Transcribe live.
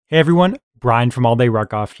Hey everyone, Brian from All Day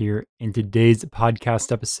Ruck Off here, and today's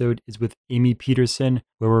podcast episode is with Amy Peterson,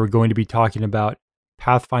 where we're going to be talking about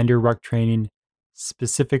Pathfinder Ruck Training,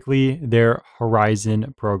 specifically their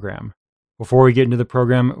Horizon program. Before we get into the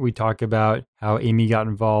program, we talk about how Amy got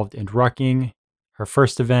involved in rucking, her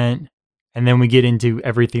first event, and then we get into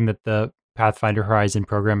everything that the Pathfinder Horizon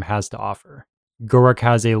program has to offer. GoRuck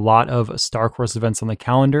has a lot of Star Course events on the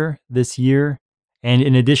calendar this year. And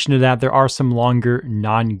in addition to that, there are some longer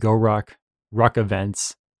non-GoRuck ruck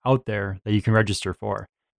events out there that you can register for.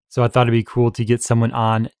 So I thought it'd be cool to get someone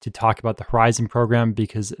on to talk about the Horizon program,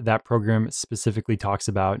 because that program specifically talks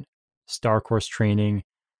about Star Course training,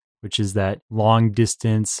 which is that long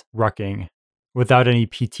distance rucking without any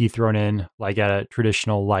PT thrown in, like at a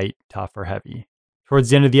traditional light, tough, or heavy.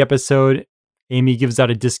 Towards the end of the episode, Amy gives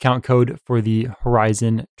out a discount code for the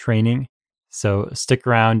Horizon training. So stick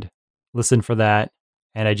around, listen for that,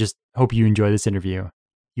 and I just hope you enjoy this interview.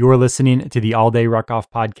 You are listening to the All Day Ruck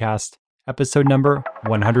Off podcast, episode number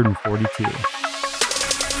 142.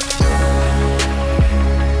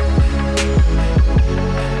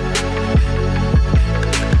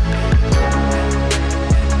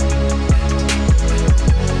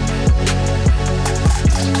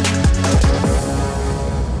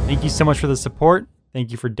 Thank you so much for the support.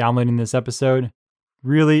 Thank you for downloading this episode.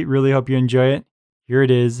 Really, really hope you enjoy it. Here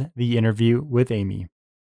it is, the interview with Amy.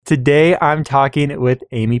 Today, I'm talking with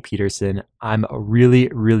Amy Peterson. I'm really,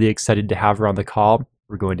 really excited to have her on the call.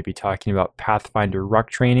 We're going to be talking about Pathfinder Ruck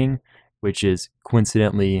Training, which is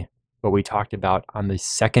coincidentally what we talked about on the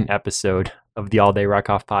second episode of the All Day Ruck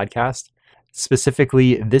Off podcast.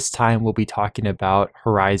 Specifically, this time we'll be talking about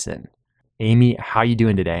Horizon. Amy, how you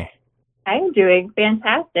doing today? I'm doing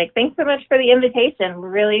fantastic. Thanks so much for the invitation. We're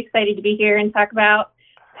really excited to be here and talk about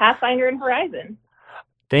Pathfinder and Horizon.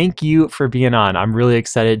 Thank you for being on. I'm really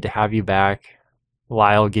excited to have you back.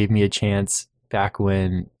 Lyle gave me a chance back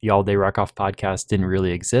when the All Day Ruck Off podcast didn't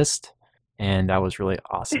really exist, and that was really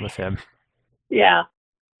awesome with him. Yeah.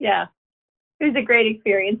 It was a great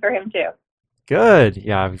experience for him too. Good.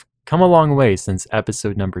 Yeah, I've come a long way since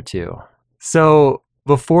episode number 2. So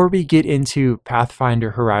before we get into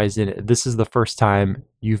Pathfinder Horizon, this is the first time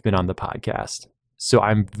you've been on the podcast. So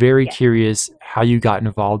I'm very curious how you got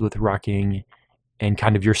involved with rucking and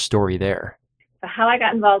kind of your story there. So how I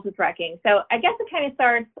got involved with rucking. So I guess it kind of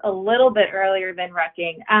starts a little bit earlier than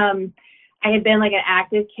rucking. I had been like an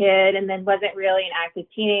active kid and then wasn't really an active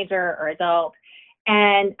teenager or adult.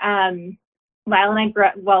 And Lyle and I grew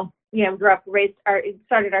up,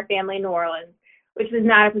 started our family in New Orleans, which was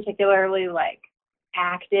not a particularly like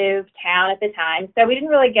active town at the time. So we didn't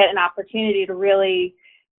really get an opportunity to really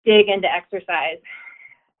dig into exercise,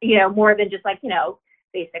 more than just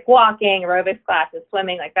basic walking, aerobics classes,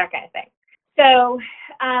 swimming, like that kind of thing. So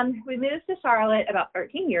we moved to Charlotte about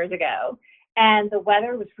 13 years ago, and the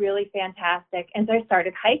weather was really fantastic. And so I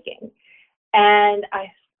started hiking, and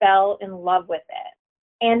I fell in love with it.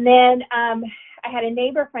 And then I had a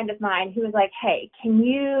neighbor friend of mine who was like, hey, can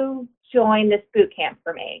you join this boot camp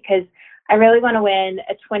for me? Because I really want to win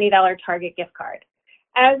a $20 Target gift card.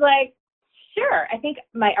 And I was like, sure. I think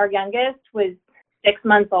our youngest was 6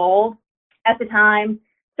 months old at the time.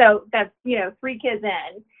 So that's, 3 kids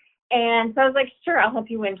in. And so I was like, sure, I'll help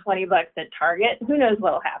you win $20 at Target. Who knows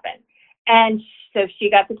what'll happen? And so she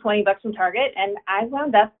got the $20 from Target, and I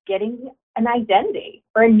wound up getting an identity,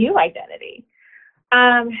 or a new identity.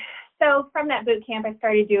 So from that boot camp, I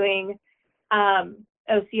started doing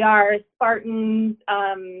OCRs, Spartans,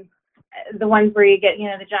 the ones where you get,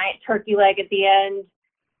 the giant turkey leg at the end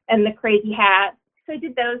and the crazy hat. So I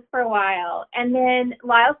did those for a while. And then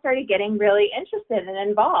Lyle started getting really interested and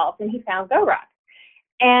involved, and he found GoRuck.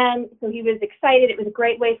 And so he was excited. It was a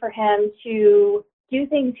great way for him to do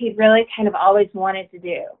things he'd really kind of always wanted to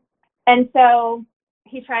do. And so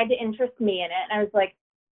he tried to interest me in it. And I was like,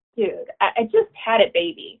 dude, I just had it,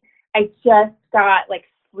 baby. I just got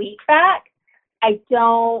sleep back. I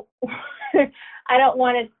don't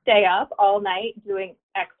want to stay up all night doing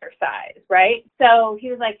exercise, right? So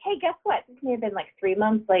he was like, hey, guess what? This may have been 3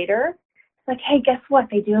 months later. It's like, hey, guess what?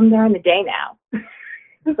 They do them during the day now. I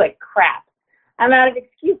was like, crap. I'm out of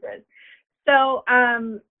excuses. So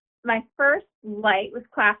my first light was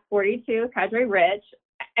class 42, Cadre Ridge.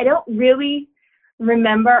 I don't really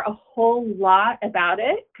remember a whole lot about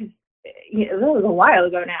it because it was a while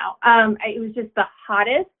ago now. It was just the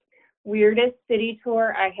hottest, weirdest city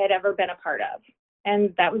tour I had ever been a part of.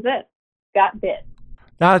 And that was it. Got bit.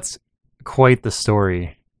 That's quite the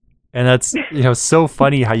story. And that's, so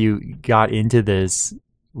funny how you got into this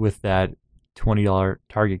with that $20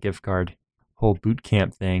 Target gift card, whole boot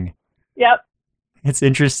camp thing. Yep. It's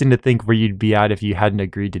interesting to think where you'd be at if you hadn't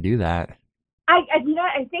agreed to do that.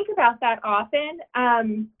 I think about that often.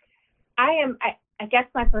 I guess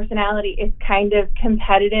my personality is kind of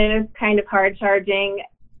competitive, kind of hard charging.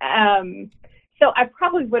 So I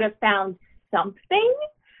probably would have found something,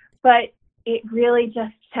 but it really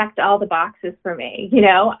just checked all the boxes for me.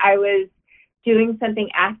 I was doing something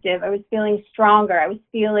active. I was feeling stronger. I was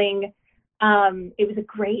feeling, it was a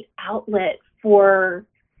great outlet for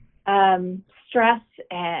stress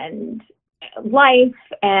and life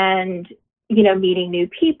and, meeting new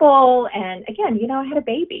people. And again, I had a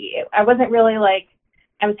baby. I wasn't really like,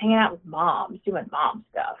 I was hanging out with moms, doing mom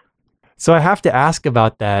stuff. So I have to ask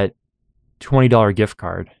about that $20 gift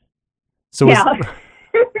card. So Yeah.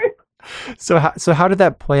 so how did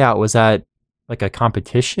that play out? Was that like a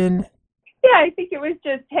competition? Yeah, I think it was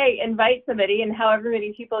just, hey, invite somebody, and however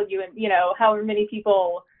many people however many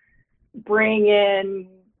people bring in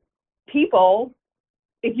people,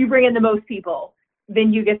 if you bring in the most people,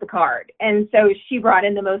 then you get the card. And so she brought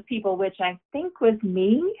in the most people, which I think was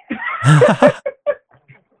me.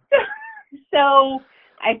 So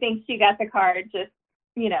I think she got the card just,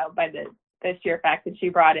 by the sheer fact that she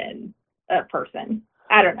brought in a person.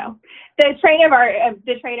 I don't know. The trainer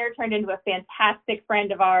turned into a fantastic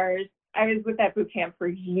friend of ours. I was with that boot camp for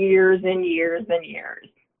years and years and years.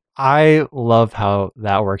 I love how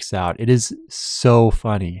that works out. It is so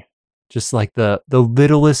funny. Just like the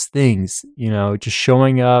littlest things, just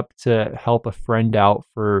showing up to help a friend out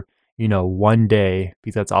for, one day,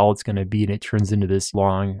 because that's all it's going to be. And it turns into this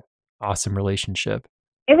long, awesome relationship.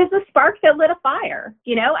 It was a spark that lit a fire,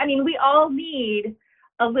 we all need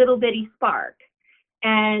a little bitty spark.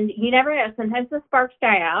 And you never know. Sometimes the sparks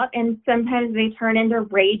die out, and sometimes they turn into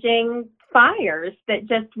raging fires that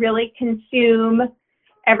just really consume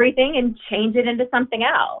everything and change it into something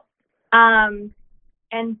else. And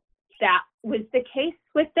that was the case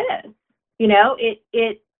with this.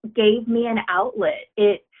 It gave me an outlet.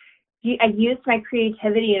 I used my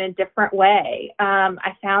creativity in a different way.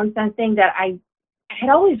 I found something that I had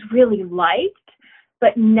always really liked,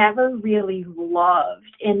 but never really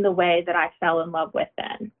loved in the way that I fell in love with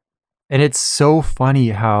then. And it's so funny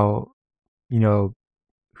how, who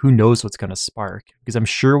knows what's going to spark? Because I'm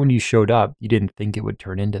sure when you showed up, you didn't think it would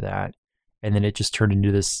turn into that. And then it just turned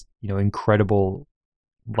into this, incredible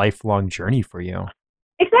lifelong journey for you.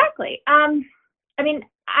 Exactly. I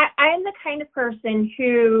am the kind of person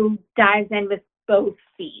who dives in with both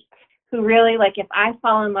feet, who really, like, if I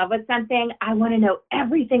fall in love with something, I want to know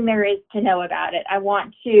everything there is to know about it. I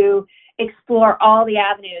want to explore all the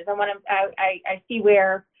avenues. I see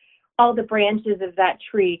where all the branches of that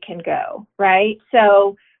tree can go, right?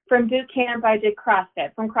 So from boot camp, I did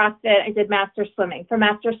CrossFit. From CrossFit, I did master swimming. From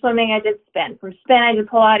master swimming, I did spin. From spin, I did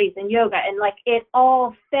Pilates and yoga. And like, it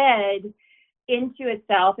all fed into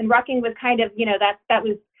itself. And rucking was kind of, that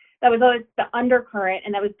was always the undercurrent,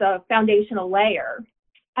 and that was the foundational layer.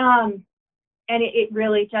 And it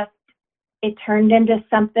really just, it turned into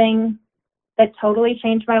something that totally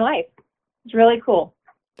changed my life. It's really cool.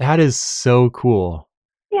 That is so cool.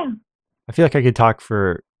 Yeah. I feel like I could talk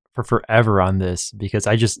for forever on this, because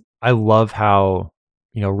I love how,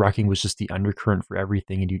 rucking was just the undercurrent for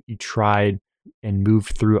everything. And you tried and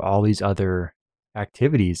moved through all these other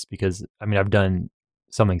activities, because I've done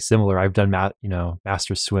something similar. I've done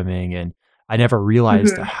master swimming, and I never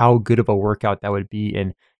realized how good of a workout that would be,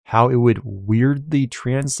 and how it would weirdly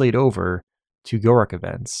translate over to GoRuck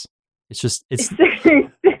events. It's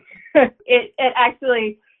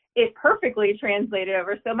it perfectly translated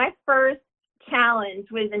over. So my first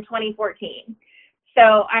challenge was in 2014.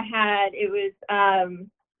 So it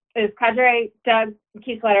was Cadre Doug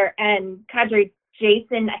Kieswetter and Cadre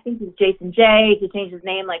Jason. I think he's Jason J. He changed his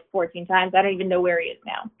name like 14 times. I don't even know where he is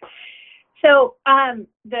now. So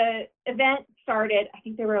the event started, I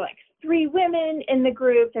think there were like 3 women in the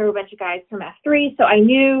group. There were a bunch of guys from F3. So I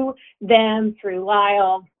knew them through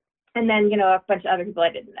Lyle, and then, a bunch of other people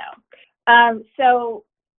I didn't know. So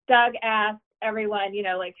Doug asked everyone,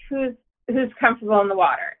 like, who's comfortable in the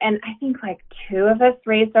water? And I think like 2 of us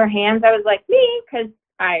raised our hands. I was like, me, because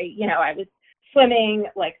I was swimming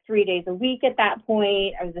like 3 days a week at that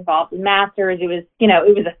point. I was involved in masters. It was,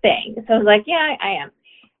 it was a thing. So I was like, yeah, I am.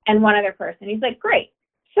 And one other person, he's like, great.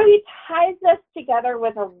 So he ties us together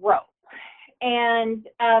with a rope. And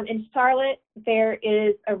in Charlotte, there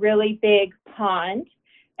is a really big pond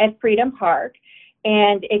at Freedom Park,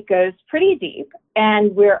 and it goes pretty deep.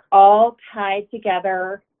 And we're all tied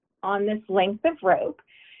together on this length of rope.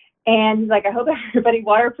 And he's like, I hope everybody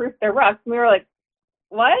waterproofed their rucks. And we were like,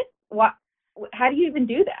 what? how do you even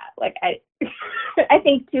do that? Like, I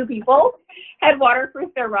think 2 people had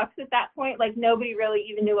waterproofed their rucks at that point. Like, nobody really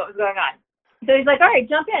even knew what was going on. So he's like, all right,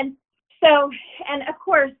 jump in. So, and of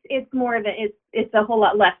course, it's a whole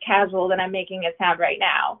lot less casual than I'm making it sound right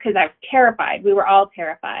now, because I was terrified. We were all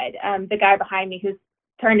terrified. The guy behind me, who's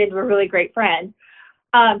turned into a really great friend,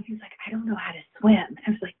 he was like, I don't know how to swim.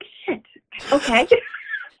 I was like, shit, okay.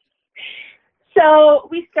 So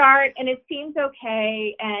we start, and it seems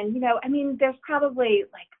okay. And, there's probably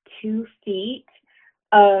like 2 feet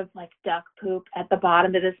of like duck poop at the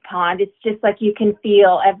bottom of this pond. It's just like you can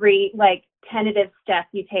feel every like tentative step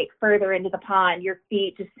you take further into the pond, your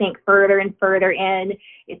feet just sink further and further in.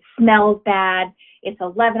 It smells bad. It's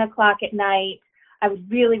 11 o'clock at night. I would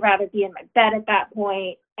really rather be in my bed at that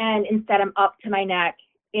point. And instead, I'm up to my neck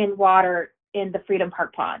in water in the Freedom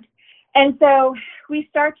Park pond. And so we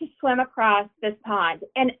start to swim across this pond.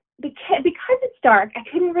 And because it's dark, I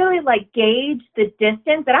couldn't really like gauge the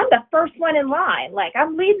distance. And I'm the first one in line. Like,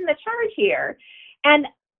 I'm leading the charge here. And,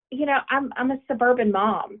 I'm a suburban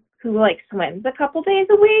mom who like swims a couple days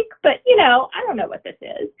a week, but I don't know what this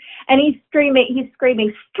is. And he's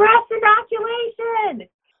screaming, stress inoculation.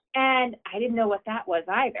 And I didn't know what that was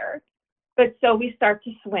either. But so we start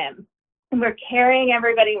to swim, and we're carrying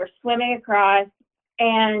everybody. We're swimming across,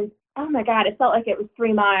 and oh my God, it felt like it was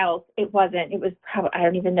 3 miles. It wasn't. It was probably, I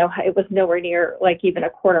don't even know how, it was nowhere near like even a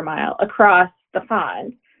quarter mile across the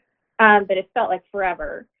pond. But it felt like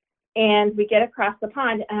forever. And we get across the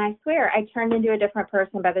pond, and I swear I turned into a different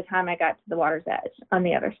person by the time I got to the water's edge on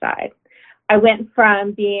the other side. I went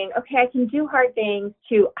from being, okay, I can do hard things,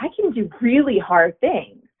 to I can do really hard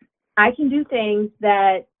things. I can do things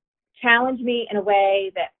that challenge me in a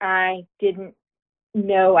way that I didn't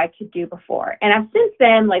know I could do before. And I've since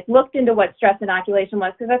then like looked into what stress inoculation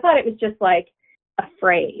was, because I thought it was just like a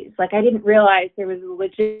phrase. Like, I didn't realize there was a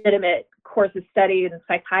legitimate course of study in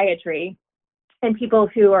psychiatry, and people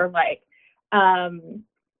who are like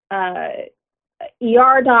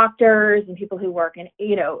ER doctors and people who work in,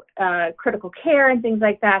 critical care and things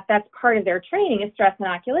like that. That's part of their training, is stress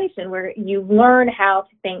inoculation, where you learn how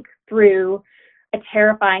to think through a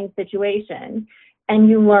terrifying situation, and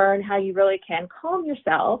you learn how you really can calm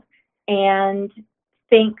yourself and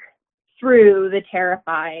think through the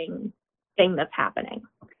terrifying thing that's happening.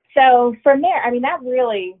 So from there, that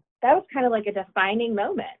was kind of like a defining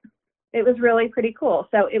moment. It was really pretty cool.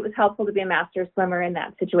 So it was helpful to be a master swimmer in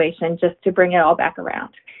that situation, just to bring it all back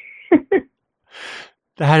around.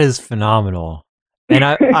 That is phenomenal. And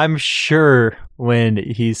I'm sure when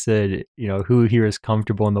he said, who here is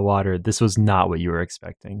comfortable in the water, this was not what you were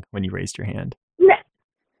expecting when you raised your hand. No.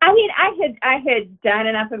 I had done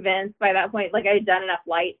enough events by that point. Like, I had done enough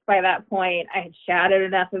lights by that point. I had shadowed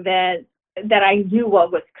enough events that I knew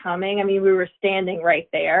what was coming. We were standing right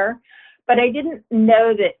there, but I didn't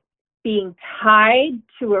know that being tied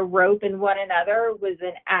to a rope in one another was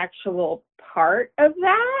an actual part of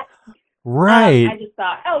that. Right. I just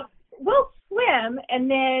thought, oh, we'll swim, and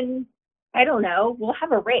then, I don't know, we'll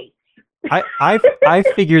have a race. I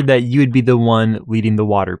figured that you would be the one leading the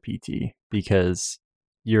water PT, because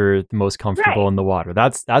you're the most comfortable in the water.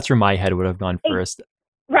 That's where my head would have gone first.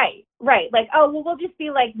 Right. Like, oh, well, we'll just be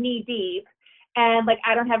like knee deep, and like,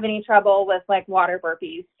 I don't have any trouble with like water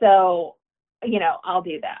burpees, so I'll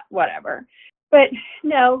do that, whatever. But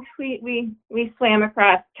no, we swam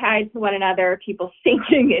across, tied to one another, people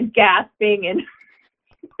sinking and gasping, and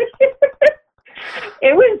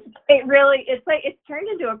it's turned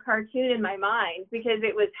into a cartoon in my mind, because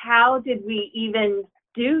it was, how did we even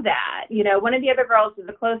do that? One of the other girls was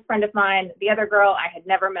a close friend of mine. The other girl I had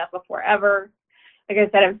never met before ever. Like I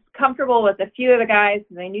said, I was comfortable with a few of the guys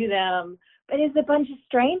because I knew them, but it's a bunch of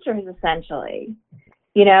strangers essentially,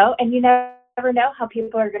 and you never know how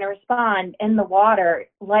people are going to respond in the water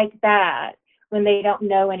like that when they don't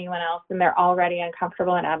know anyone else and they're already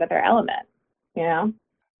uncomfortable and out of their element, And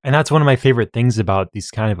that's one of my favorite things about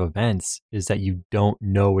these kind of events, is that you don't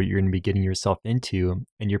know what you're going to be getting yourself into,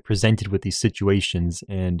 and you're presented with these situations,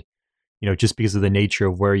 and just because of the nature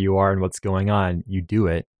of where you are and what's going on, you do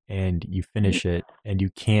it and you finish it, and you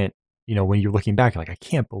can't, when you're looking back, like, I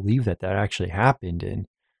can't believe that actually happened, and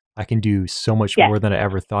I can do so much more than I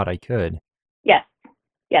ever thought I could.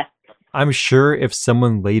 Yes. I'm sure if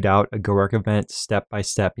someone laid out a GoRuck event step by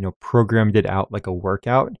step, programmed it out like a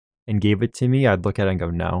workout and gave it to me, I'd look at it and go,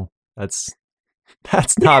 no, that's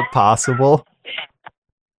not possible.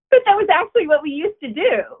 But that was actually what we used to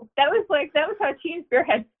do. That was how Team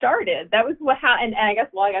Spearhead started. That was and I guess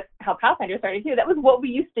how Pathfinder started too. That was what we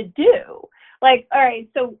used to do. Like, all right,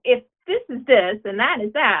 so if this is this and that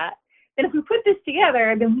is that, then if we put this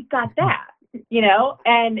together, then we've got that.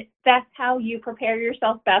 and that's how you prepare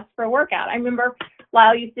yourself best for a workout. I remember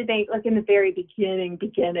Lyle used to think, like in the very beginning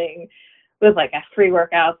with like a free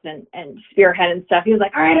workouts and spearhead and stuff. He was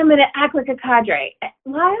like, all right, I'm going to act like a cadre.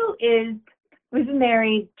 Lyle we've been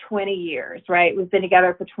married 20 years, right? We've been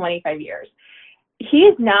together for 25 years. He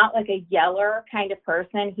is not like a yeller kind of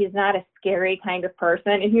person. He's not a scary kind of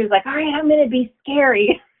person. And he was like, all right, I'm going to be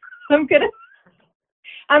scary. I'm going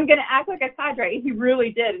to act like a cadre. He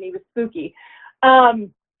really did. And he was spooky.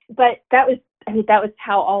 But that was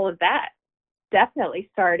how all of that definitely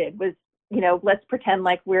started was, let's pretend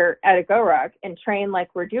like we're at a GoRuck and train like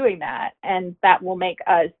we're doing that. And that will make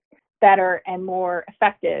us better and more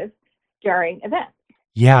effective during events.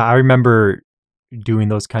 Yeah, I remember doing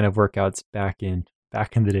those kind of workouts back in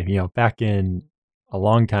the day, back in a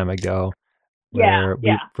long time ago, where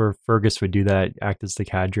where Fergus would do that, act as the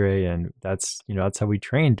cadre, and that's how we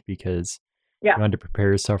trained because you had to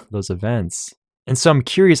prepare yourself for those events. And so I'm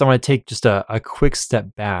curious, I want to take just a quick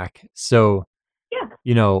step back. So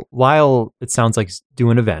Lyle, it sounds like he's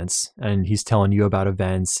doing events and he's telling you about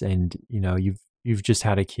events, and you've just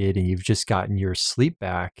had a kid and you've just gotten your sleep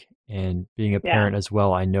back, and being a parent as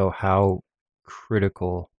well, I know how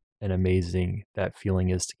critical and amazing that feeling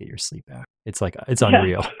is to get your sleep back. It's like, it's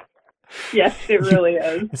unreal. Yes, it really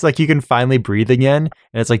is. It's like you can finally breathe again,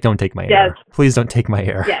 and it's like, don't take my air. Please don't take my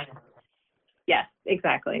air. Yes,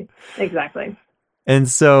 exactly. And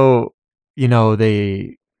so,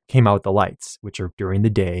 they came out with the lights, which are during the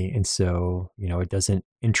day. And so, it doesn't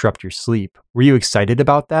interrupt your sleep. Were you excited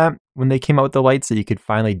about that when they came out with the lights, that you could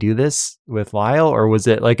finally do this with Lyle? Or was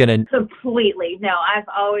it like completely? No, I've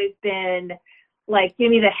always been like,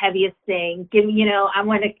 give me the heaviest thing. Give me, I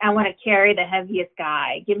want to carry the heaviest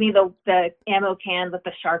guy. Give me the ammo can with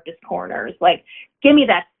the sharpest corners. Like, give me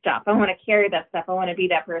that stuff. I want to carry that stuff. I want to be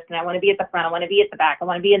that person. I want to be at the front. I want to be at the back. I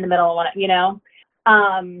want to be in the middle.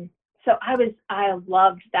 So I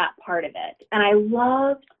loved that part of it. And I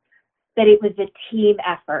loved that it was a team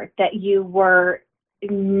effort, that you were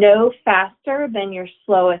no faster than your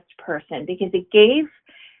slowest person, because it gave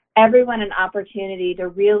everyone an opportunity to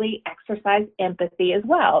really exercise empathy as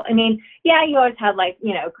well. I mean, you always had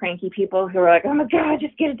cranky people who were like, oh my God,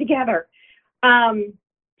 just get it together. To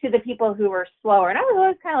the people who were slower. And I was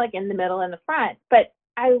always kind of like in the middle and the front, but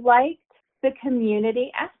I liked the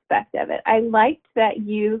community aspect of it. I liked that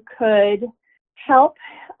you could help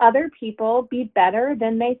other people be better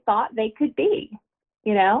than they thought they could be,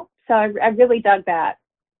 So I really dug that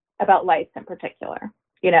about lights in particular,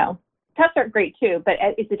 Tufts are great too, but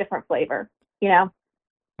it's a different flavor,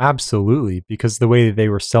 Absolutely, because the way they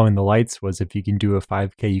were selling the lights was, if you can do a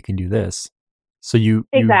 5K, you can do this. So you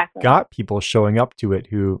got people showing up to it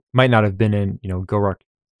who might not have been in, GoRuck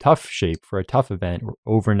tough shape for a tough event,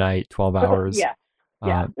 overnight, 12 hours.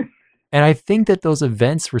 And I think that those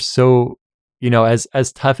events were so,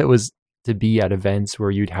 as tough it was to be at events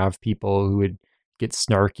where you'd have people who would get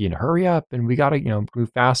snarky and hurry up and we got to,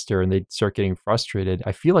 move faster, and they'd start getting frustrated.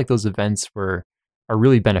 I feel like those events are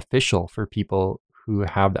really beneficial for people who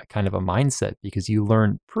have that kind of a mindset, because you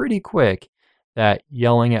learn pretty quick that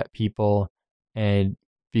yelling at people and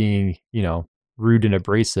being, rude and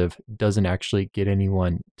abrasive doesn't actually get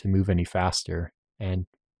anyone to move any faster and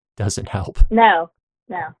doesn't help. No.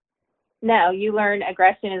 You learn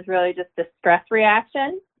aggression is really just a stress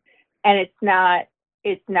reaction, and it's not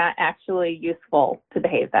actually useful to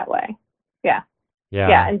behave that way. Yeah.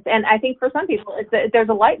 And I think for some people, there's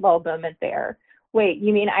a light bulb moment there. Wait,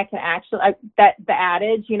 you mean I can actually, the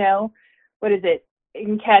adage, what is it? You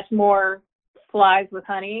can catch more flies with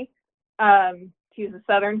honey. To use a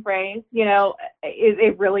Southern phrase,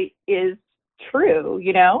 it really is true.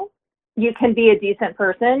 You can be a decent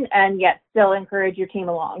person and yet still encourage your team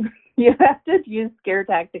along. You have to use scare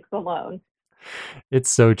tactics alone.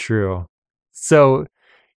 It's so true. So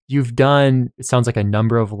you've done, it sounds like, a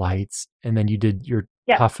number of lights, and then you did your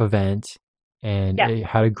tough event, and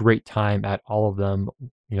had a great time at all of them,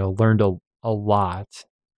 learned a lot.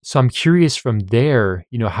 So I'm curious from there,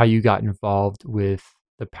 how you got involved with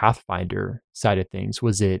the Pathfinder side of things.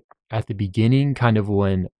 Was it at the beginning, kind of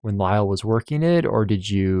when Lyle was working it, or did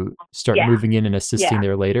you start moving in and assisting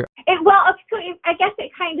there later? I guess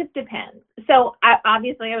it kind of depends. So I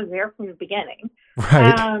was there from the beginning.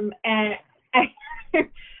 Right.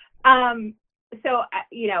 So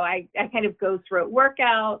I kind of go through a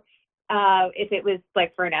workout. If it was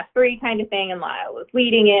like for an F3 kind of thing and Lyle was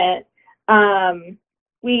leading it,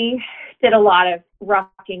 we did a lot of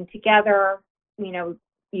rocking together,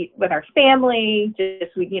 with our family,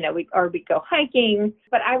 we'd go hiking.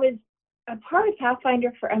 But I was a part of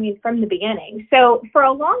Pathfinder from the beginning. So for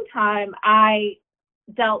a long time, I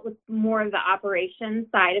dealt with more of the operations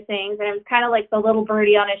side of things. And it was kind of like the little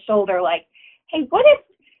birdie on his shoulder, like, hey, what if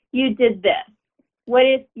you did this? What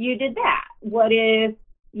if you did that? What if,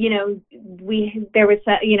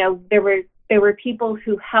 there were people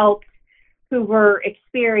who helped, who were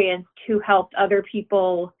experienced, who helped other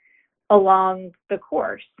people along the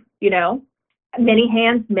course, Many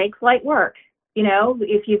hands make light work.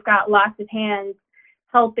 If you've got lots of hands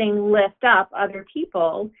helping lift up other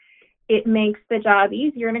people, it makes the job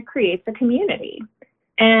easier and it creates a community.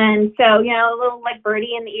 And so, a little like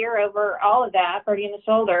birdie in the ear over all of that, birdie in the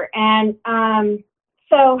shoulder. And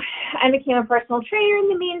so I became a personal trainer in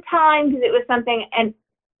the meantime because it was something and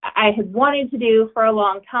I had wanted to do for a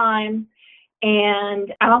long time.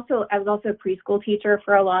 And I was also a preschool teacher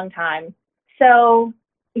for a long time. So,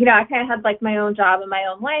 I kind of had like my own job and my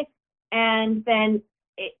own life. And then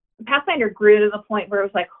Pathfinder grew to the point where it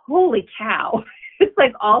was like, holy cow, it's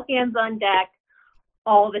like all hands on deck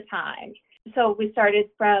all the time. So we started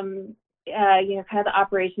from, kind of the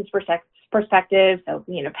operations perspective. So,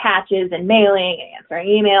 patches and mailing and answering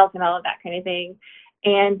emails and all of that kind of thing.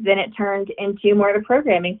 And then it turned into more of the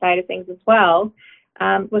programming side of things as well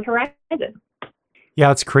with Horizon.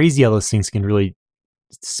 Yeah, it's crazy how those things can really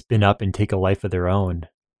spin up and take a life of their own.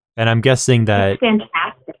 And I'm guessing that it's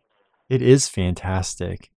fantastic. It is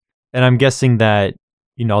fantastic. And I'm guessing that,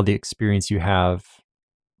 all the experience you have,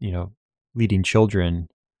 leading children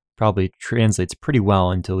probably translates pretty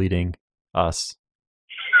well into leading us.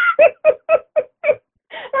 I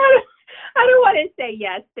don't want to say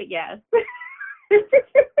yes, but yes.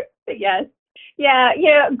 But yes. Yeah,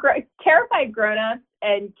 terrified grown-ups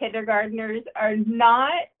and kindergartners are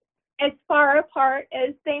not as far apart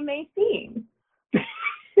as they may seem.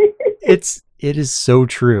 It is so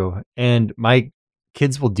true. And my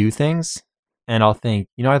kids will do things and I'll think,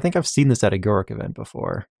 I think I've seen this at a Goric event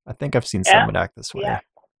before. I think I've seen someone act this way.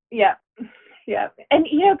 Yeah. And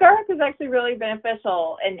Goric is actually really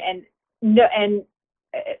beneficial and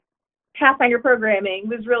Pathfinder programming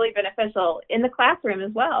was really beneficial in the classroom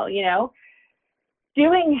as well,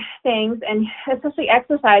 doing things and especially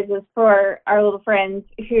exercises for our little friends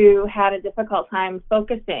who had a difficult time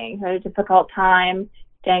focusing, who had a difficult time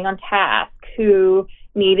staying on task, who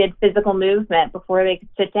needed physical movement before they could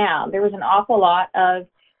sit down. There was an awful lot of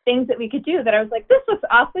things that we could do that I was like, this looks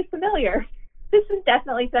awfully familiar. This is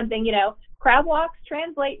definitely something, crab walks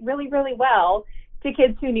translate really, really well to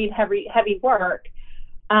kids who need heavy work,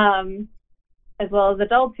 as well as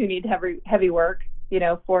adults who need heavy work,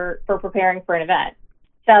 for preparing for an event.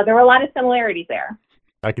 So there were a lot of similarities there.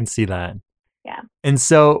 I can see that. Yeah. And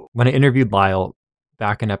so when I interviewed Lyle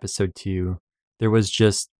back in episode 2, there was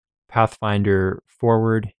just Pathfinder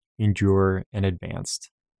Forward, Endure, and Advanced.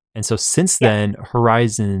 And so since then,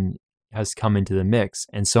 Horizon has come into the mix.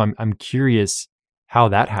 And so I'm curious how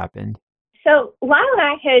that happened. So Lyle and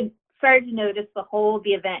I had started to notice the hold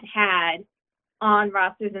the event had on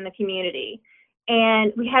rosters in the community.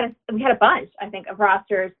 And we had a bunch, I think, of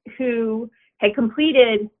rosters who had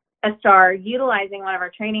completed a STAR utilizing one of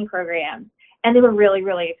our training programs. And they were really,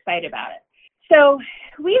 really excited about it. So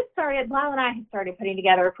Lyle and I had started putting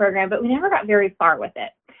together a program, but we never got very far with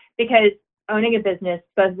it because owning a business,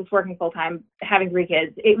 both of us working full time, having 3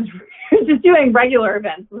 kids, it was just doing regular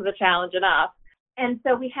events was a challenge enough. And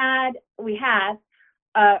so we had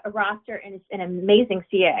a roster and an amazing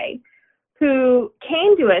CA who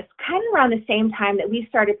came to us kind of around the same time that we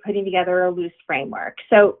started putting together a loose framework.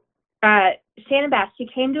 So Shannon Bash, she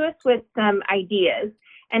came to us with some ideas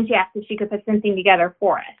and she asked if she could put something together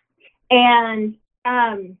for us. And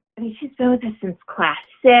she's been with us since class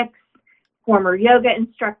 6, former yoga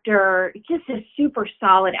instructor, just a super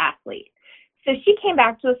solid athlete. So she came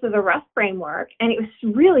back to us with a rough framework, and it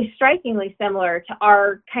was really strikingly similar to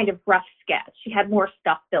our kind of rough sketch. She had more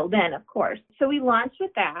stuff filled in, of course. So we launched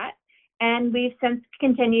with that, and we've since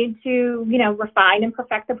continued to, refine and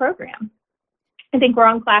perfect the program. I think we're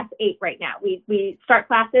on class 8 right now. We start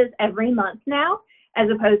classes every month now, as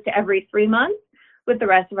opposed to every 3 months with the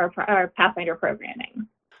rest of our Pathfinder programming.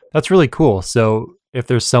 That's really cool. So if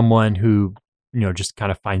there's someone who, just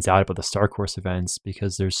kind of finds out about the Star Course events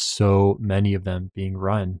because there's so many of them being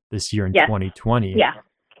run this year in 2020,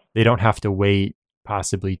 they don't have to wait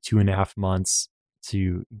possibly 2.5 months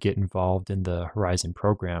to get involved in the Horizon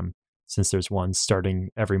program since there's one starting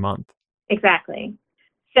every month. Exactly.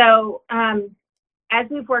 So as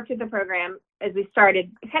we've worked with the program, as we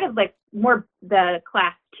started kind of like more the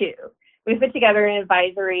class 2, we put together an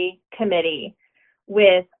advisory committee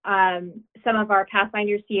with some of our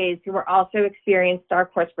Pathfinder CAs who were also experienced Star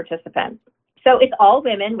Course participants. So it's all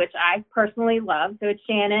women, which I personally love. So it's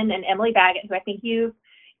Shannon and Emily Baggett, who I think you've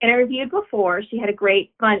interviewed before. She had a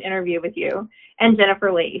great, fun interview with you and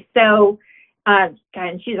Jennifer Lee. So, God,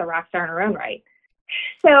 and she's a rock star in her own right.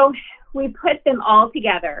 So we put them all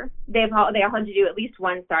together. They all had to do at least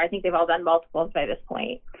one star. I think they've all done multiples by this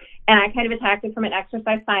point. And I kind of attacked it from an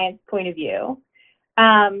exercise science point of view.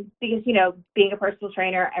 Because, being a personal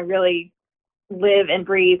trainer, I really live and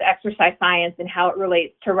breathe exercise science and how it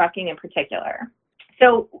relates to rucking in particular.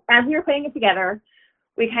 So as we were putting it together,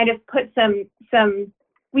 we kind of put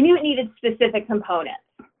we knew it needed specific components.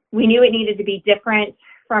 We knew it needed to be different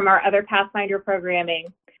from our other Pathfinder programming.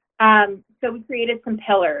 So we created some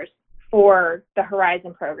pillars for the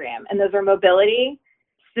Horizon program, and those are mobility,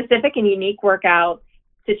 specific and unique workouts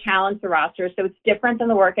to challenge the roster. So it's different than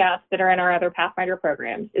the workouts that are in our other Pathfinder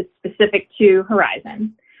programs. It's specific to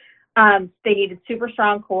Horizon. They needed super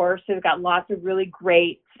strong core, so we've got lots of really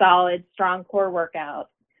great, solid, strong core workouts,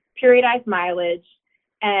 periodized mileage,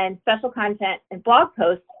 and special content and blog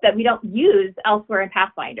posts that we don't use elsewhere in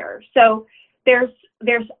Pathfinder. So there's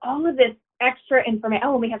all of this extra information.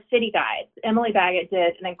 Oh, and we have city guides. Emily Baggett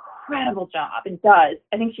did an incredible job and does.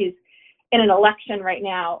 I think she's in an election right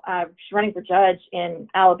now. She's running for judge in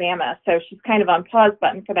Alabama, so she's kind of on pause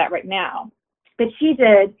button for that right now. But she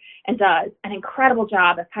did and does an incredible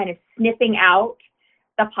job of kind of sniffing out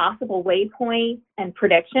the possible waypoints and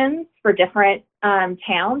predictions for different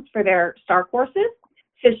towns for their star courses.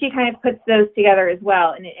 So she kind of puts those together as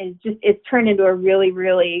well. And it's turned into a really,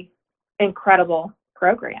 really incredible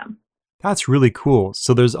program. That's really cool.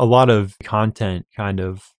 So there's a lot of content kind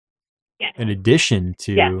of in addition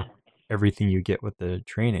to everything you get with the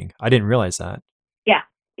training. I didn't realize that. Yeah.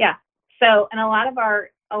 So, and a lot of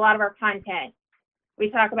our content,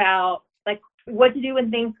 we talk about like what to do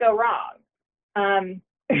when things go wrong.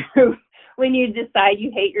 When you decide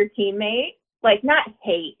you hate your teammate, like not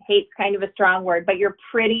hate's kind of a strong word, but you're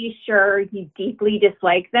pretty sure you deeply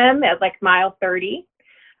dislike them at like mile 30,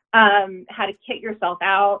 how to kick yourself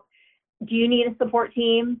out. Do you need a support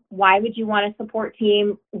team? Why would you want a support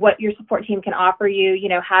team? What your support team can offer you,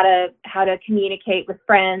 how to communicate with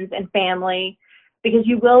friends and family, because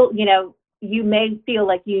you may feel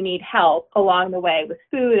like you need help along the way with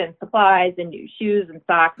food and supplies and new shoes and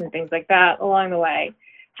socks and things like that along the way.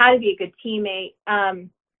 How to be a good teammate.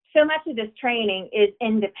 So much of this training is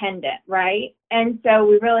independent, right? And so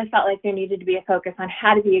we really felt like there needed to be a focus on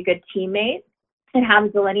how to be a good teammate and how to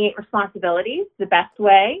delineate responsibilities the best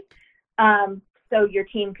way, so your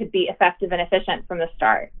team could be effective and efficient from the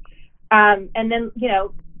start. And then,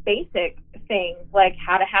 basic things like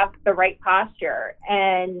how to have the right posture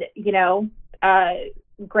and,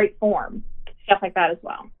 great form, stuff like that as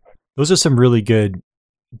well. Those are some really good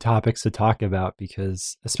topics to talk about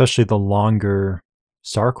because especially the longer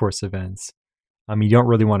Star Course events, you don't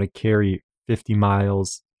really want to carry 50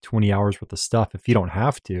 miles, 20 hours worth of stuff if you don't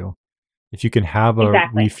have to. If you can have a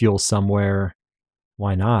refuel somewhere,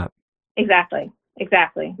 why not? Exactly.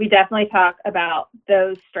 We definitely talk about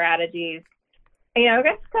those strategies. I've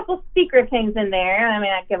got a couple secret things in there I may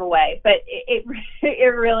not give away, but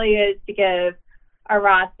it really is to give our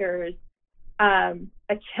rosters a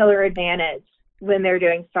killer advantage when they're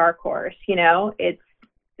doing Star Course.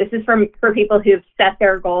 This is for people who've set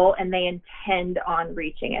their goal and they intend on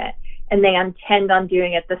reaching it and they intend on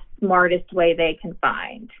doing it the smartest way they can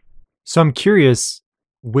find. So I'm curious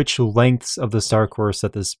which lengths of the Star Course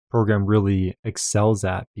that this program really excels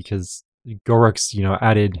at, because GoRuck's,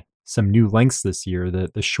 added some new lengths this year,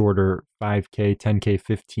 the shorter 5K, 10K,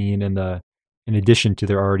 15, and in addition to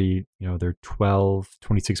their already, their 12,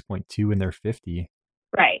 26.2 and their 50.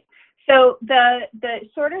 Right. So the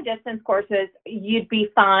shorter distance courses, you'd be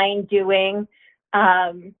fine doing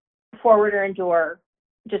Forward or Endure,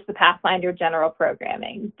 just the Pathfinder general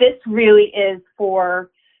programming. This really is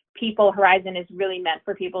for people. Horizon is really meant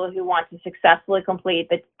for people who want to successfully complete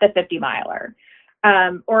the 50 miler,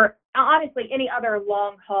 or honestly any other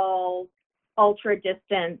long haul ultra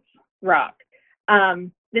distance ruck.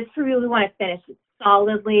 This really want to finish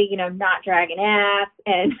solidly, not dragging ass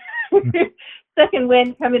and second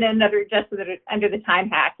wind coming in under the time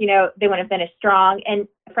hack. They want to finish strong and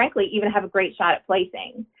frankly even have a great shot at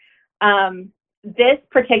placing. This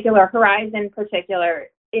particular Horizon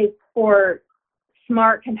is for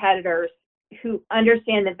smart competitors who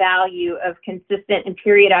understand the value of consistent and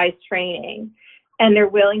periodized training, and they're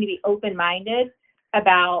willing to be open-minded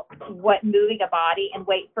about what moving a body and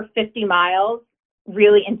weight for 50 miles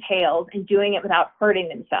really entails and doing it without hurting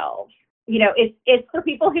themselves. It's for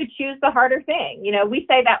people who choose the harder thing. We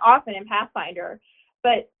say that often in Pathfinder,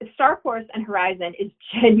 but Star Course and Horizon is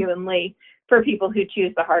genuinely for people who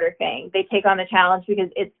choose the harder thing. They take on the challenge because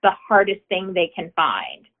it's the hardest thing they can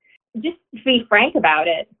find. just to be frank about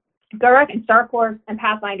it, GoRuck and Star Course and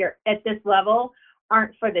Pathfinder at this level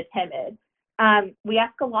aren't for the timid. We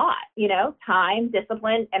ask a lot, time,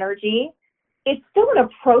 discipline, energy. It's still an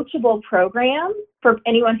approachable program for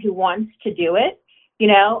anyone who wants to do it,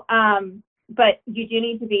 but you do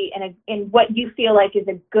need to be in what you feel like is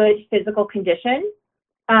a good physical condition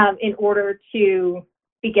in order to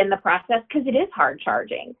begin the process, because it is hard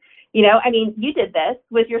charging. You did this.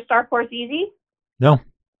 Was your Star Course easy? No.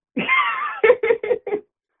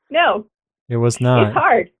 No. It was not. It's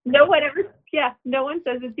hard. No one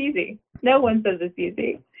says it's easy. No one says it's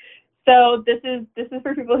easy. So this is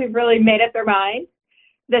for people who've really made up their mind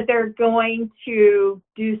that they're going to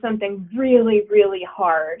do something really, really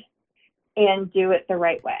hard and do it the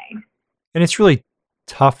right way. And it's really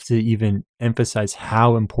tough to even emphasize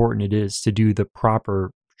how important it is to do the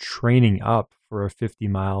proper training up for a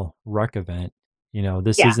 50-mile ruck event.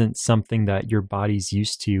 This isn't something that your body's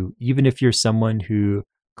used to. Even if you're someone who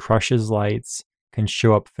crushes lights, can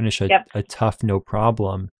show up, finish a tough, no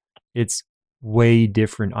problem, it's way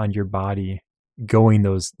different on your body going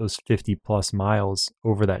those 50 plus miles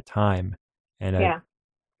over that time. And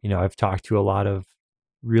I've talked to a lot of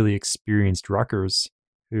really experienced ruckers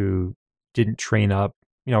who didn't train up,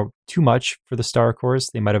 too much for the Star Course.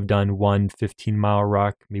 They might have done one 15-mile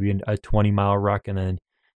ruck, maybe a 20-mile ruck, and then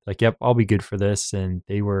like, yep, I'll be good for this. And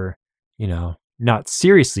they were, not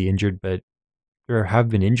seriously injured, but there have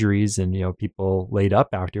been injuries and, people laid up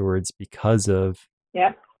afterwards because of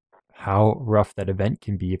how rough that event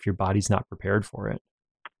can be if your body's not prepared for it.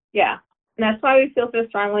 Yeah. And that's why we feel so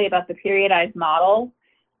strongly about the periodized model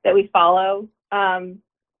that we follow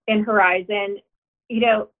in Horizon.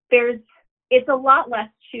 It's a lot less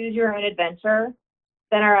choose your own adventure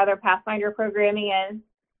than our other Pathfinder programming is,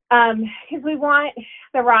 because we want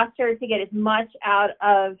the roster to get as much out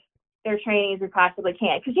of their training as we possibly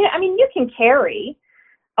can. Because, you can carry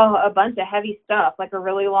a bunch of heavy stuff like a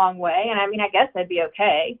really long way. And I guess that'd be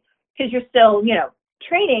okay because you're still,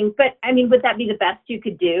 training. But would that be the best you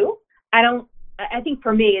could do? I think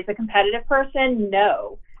for me as a competitive person,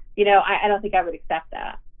 no, I don't think I would accept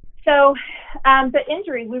that. So, but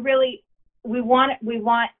injury, we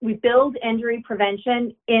build injury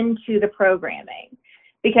prevention into the programming,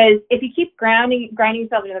 because if you keep grinding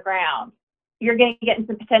yourself into the ground, you're going to get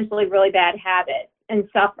into potentially really bad habits and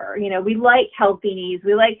suffer. We like healthy knees,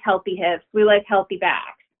 we like healthy hips, we like healthy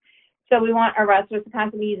backs. So we want our wrestlers to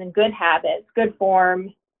constantly be using good habits, good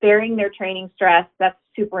form, varying their training stress. That's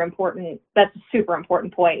super important. That's a super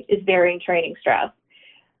important point, is varying training stress.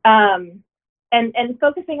 And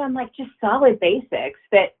focusing on like just solid basics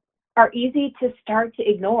that are easy to start to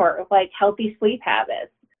ignore, like healthy sleep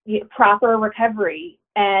habits, proper recovery,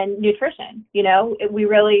 and nutrition.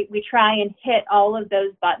 We try and hit all of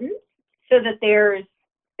those buttons so that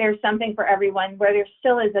there's something for everyone, where there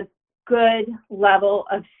still is a good level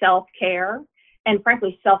of self-care and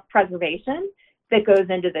frankly self-preservation that goes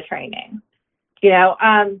into the training.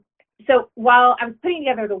 So while I was putting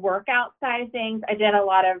together the workout side of things, I did a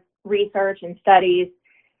lot of research and studies,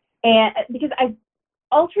 and because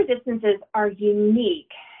ultra distances are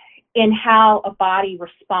unique in how a body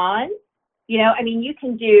responds. You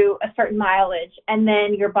can do a certain mileage and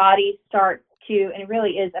then your body starts to, and it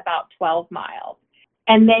really is about 12 miles.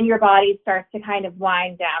 And then your body starts to kind of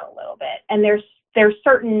wind down a little bit. And there's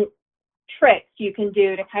certain tricks you can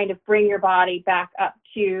do to kind of bring your body back up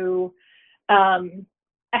to a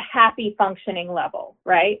happy functioning level,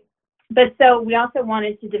 right? But so we also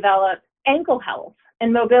wanted to develop ankle health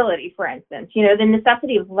and mobility, for instance, the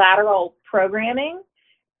necessity of lateral programming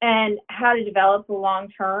and how to develop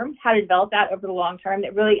that over the long term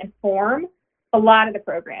that really inform a lot of the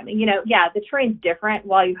programming. The terrain's different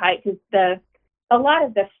while you hike, because a lot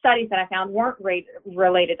of the studies that I found weren't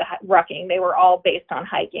related to rucking. They were all based on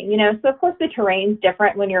hiking, So of course the terrain's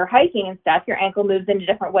different when you're hiking and stuff. Your ankle moves in a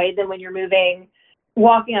different way than when you're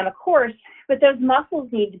walking on a course, but those muscles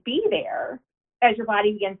need to be there as your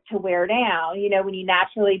body begins to wear down, when you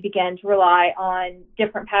naturally begin to rely on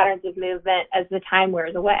different patterns of movement as the time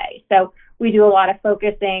wears away. So we do a lot of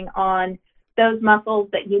focusing on those muscles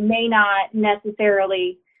that you may not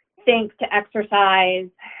necessarily think to exercise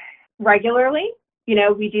regularly.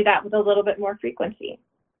 We do that with a little bit more frequency.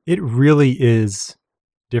 It really is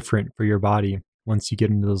different for your body once you get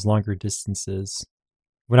into those longer distances.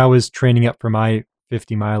 When I was training up for my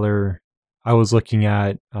 50-miler, I was looking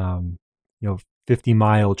at,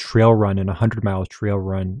 50-mile trail run and 100-mile trail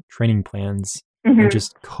run training plans, and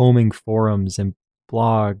just combing forums and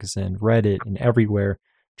blogs and Reddit and everywhere,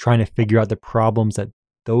 trying to figure out the problems that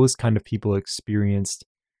those kind of people experienced,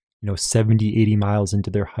 70, 80 miles into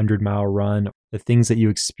their 100-mile run, the things that you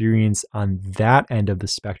experience on that end of the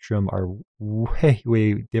spectrum are way,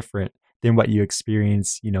 way different than what you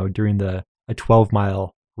experience, during a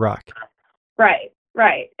 12-mile ruck. Right,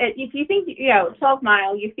 right. If you think, 12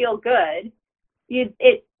 mile, you feel good.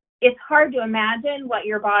 It's hard to imagine what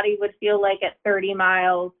your body would feel like at 30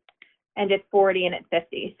 miles and at 40 and at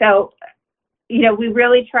 50. So, we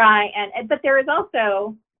really try but there is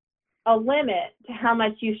also a limit to how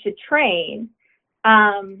much you should train,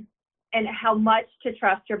 and how much to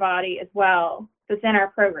trust your body as well within our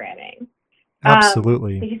programming.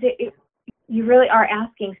 Absolutely. Because you really are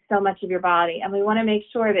asking so much of your body. And we want to make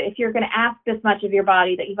sure that if you're going to ask this much of your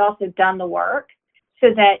body, that you've also done the work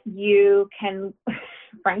so that you can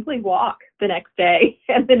frankly walk the next day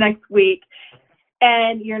and the next week.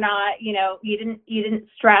 And you're not, you didn't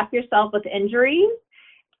strap yourself with injuries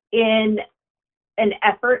in an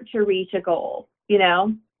effort to reach a goal.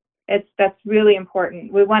 That's really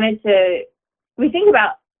important. We think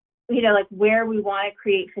about, like where we want to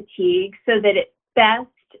create fatigue so that it best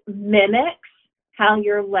mimics how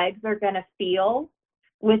your legs are going to feel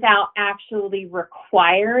without actually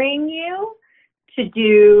requiring you to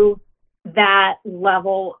do that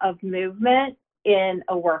level of movement in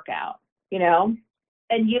a workout,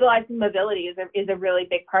 and utilizing mobility is a really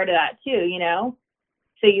big part of that too,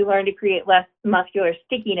 so you learn to create less muscular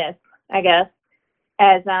stickiness, I guess,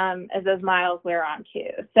 as those miles wear on too.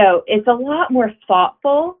 So it's a lot more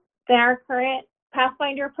thoughtful than our current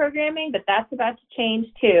Pathfinder programming, but that's about to change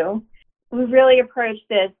too. We really approached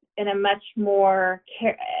this in a much more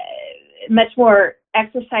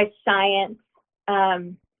exercise science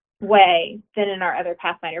way than in our other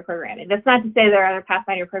Pathfinder programming. That's not to say that our other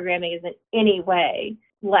Pathfinder programming is in any way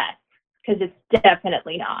less, because it's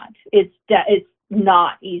definitely not. It's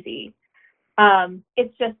not easy.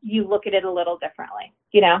 It's just you look at it a little differently,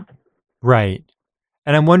 Right.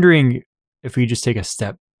 And I'm wondering if we just take a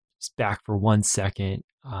step back for 1 second,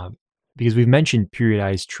 because we've mentioned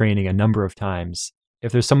periodized training a number of times.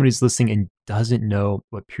 If there's somebody who's listening and doesn't know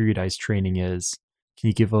what periodized training is, can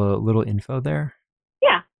you give a little info there?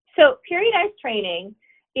 Yeah. So periodized training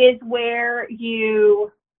is where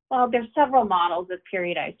there's several models of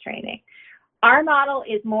periodized training. Our model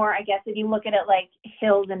is more, I guess, if you look at it like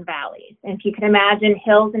hills and valleys. And if you can imagine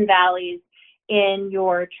hills and valleys in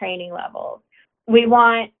your training levels, we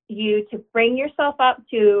want you to bring yourself up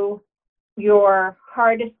to your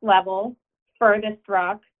hardest level, furthest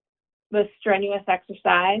ruck, most strenuous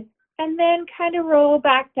exercise, and then kind of roll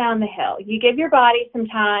back down the hill. You give your body some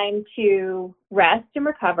time to rest and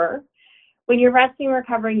recover. When you're resting and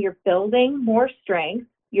recovering, you're building more strength.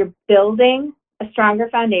 You're building a stronger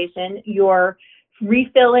foundation. You're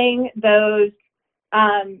refilling those,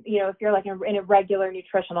 if you're like in a regular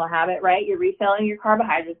nutritional habit, right? You're refilling your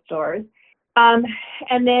carbohydrate stores. And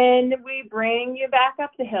then we bring you back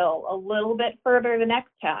up the hill a little bit further the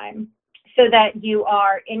next time so that you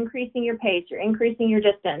are increasing your pace, you're increasing your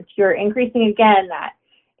distance, you're increasing again that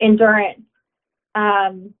endurance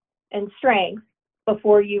and strength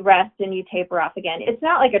before you rest and you taper off again. It's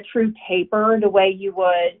not like a true taper the way you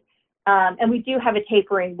would, and we do have a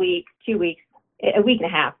tapering week, 2 weeks, a week and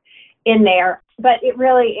a half in there, but it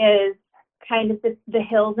really is kind of the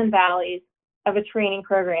hills and valleys of a training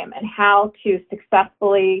program and how to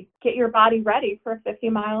successfully get your body ready for a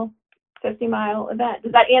 50-mile event.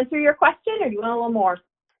 Does that answer your question, or do you want a little more?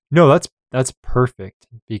 No, that's perfect,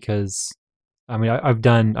 because I mean I've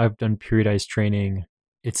done periodized training.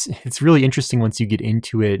 It's really interesting once you get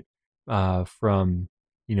into it, from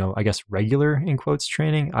I guess regular in quotes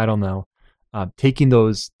training. I don't know. Taking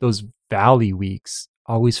those valley weeks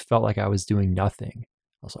always felt like I was doing nothing.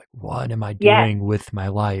 I was like, what am I doing with my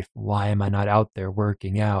life? Why am I not out there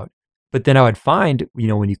working out? But then I would find,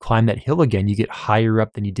 when you climb that hill again, you get higher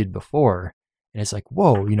up than you did before. And it's like,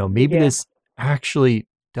 whoa, maybe this actually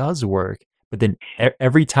does work. But then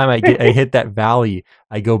every time I hit that valley,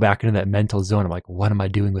 I go back into that mental zone. I'm like, what am I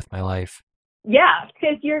doing with my life? Yeah,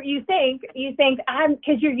 because you think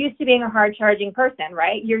because you're used to being a hard charging person,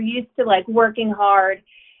 right? You're used to like working hard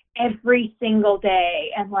every single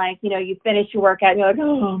day, and like you finish your workout and you're like,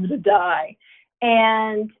 oh, I'm gonna die.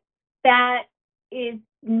 And that is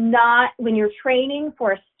not, when you're training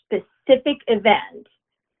for a specific event,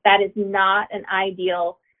 that is not an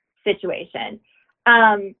ideal situation.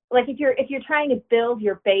 Like if you're trying to build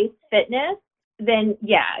your base fitness, then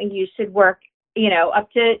you should work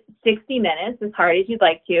up to 60 minutes, as hard as you'd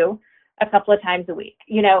like to, a couple of times a week.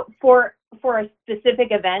 For a specific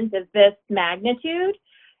event of this magnitude,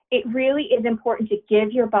 it really is important to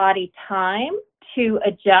give your body time to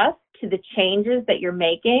adjust to the changes that you're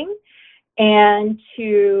making and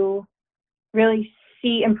to really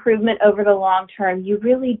see improvement over the long term, you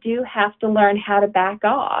really do have to learn how to back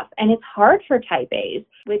off. And it's hard for type A's,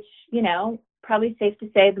 which, probably safe to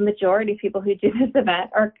say the majority of people who do this event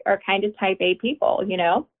are kind of type A people,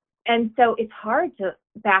 And so it's hard to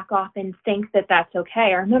back off and think that that's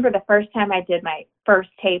okay. I remember the first time I did my first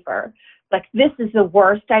taper, like, this is the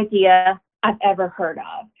worst idea I've ever heard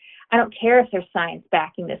of. I don't care if there's science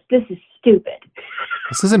backing this. This is stupid.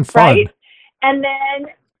 This isn't fun. Right? And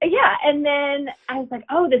then I was like,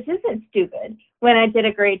 oh, this isn't stupid, when I did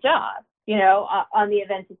a great job, on the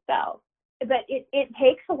event itself. But it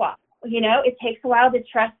takes a while. It takes a while to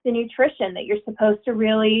trust the nutrition that you're supposed to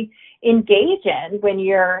really engage in when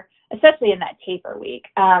you're, especially in that taper week,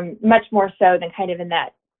 much more so than kind of in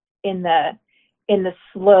the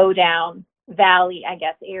slow down valley, I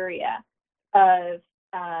guess, area of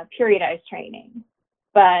periodized training.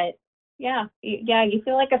 But you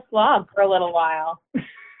feel like a slob for a little while.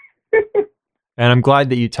 And I'm glad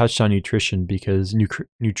that you touched on nutrition, because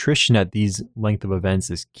nutrition at these length of events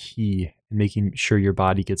is key in making sure your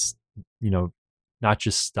body gets, not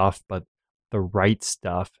just stuff, but the right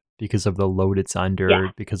stuff, because of the load it's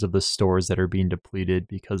under, because of the stores that are being depleted,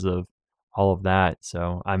 because of all of that.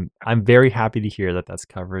 So I'm very happy to hear that that's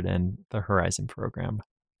covered in the Horizon program,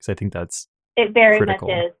 because I think that's it very critical.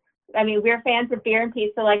 much is. I mean, we're fans of beer and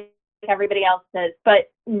pizza like everybody else is,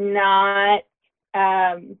 but not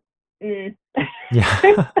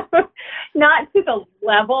not to the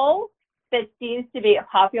level that seems to be a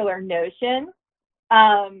popular notion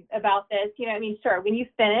about this. Sure, when you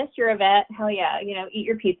finish your event, hell yeah, eat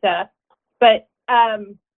your pizza, but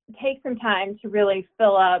take some time to really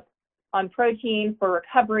fill up on protein for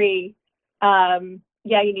recovery.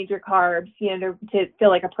 You need your carbs, to feel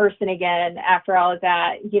like a person again after all of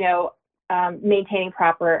that. Maintaining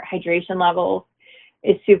proper hydration levels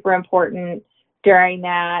is super important during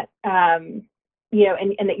that. And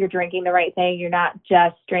that you're drinking the right thing. You're not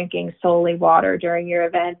just drinking solely water during your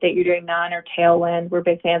event, that you're doing None or Tailwind. We're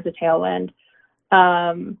big fans of Tailwind.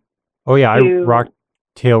 I rocked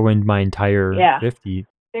Tailwind my entire 50.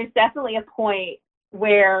 There's definitely a point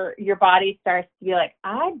where your body starts to be like,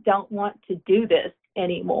 I don't want to do this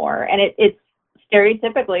anymore. And it's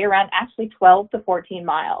stereotypically around actually 12 to 14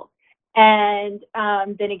 miles. And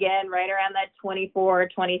then again, right around that 24,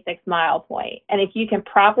 26 mile point. And if you can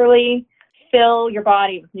properly fill your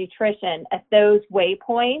body with nutrition at those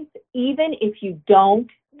waypoints, even if you don't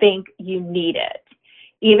think you need it,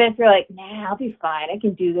 even if you're like, nah, I'll be fine, I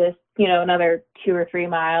can do this, another 2 or 3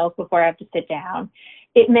 miles before I have to sit down,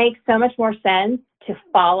 it makes so much more sense to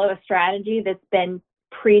follow a strategy that's been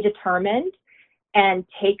predetermined and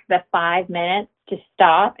take the 5 minutes to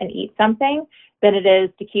stop and eat something than it is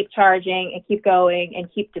to keep charging and keep going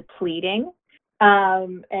and keep depleting.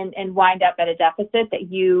 And wind up at a deficit that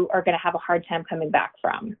you are going to have a hard time coming back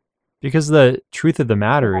from. Because the truth of the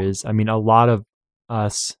matter is, a lot of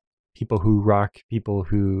us people who are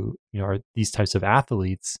these types of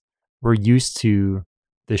athletes, we're used to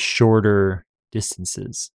the shorter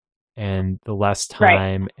distances and the less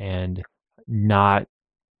time, and not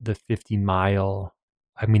the 50-mile.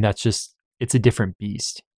 It's a different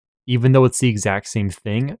beast. Even though it's the exact same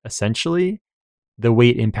thing, essentially, the way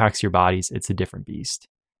it impacts your bodies, it's a different beast.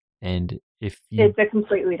 And it's a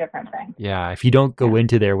completely different thing. Yeah. If you don't go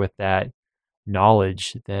into there with that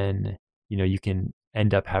knowledge, then, you can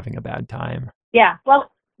end up having a bad time. Yeah.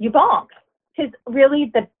 Well, you bonk. Because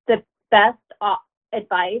really the best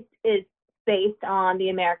advice is based on the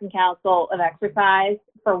American Council of Exercise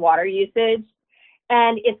for water usage.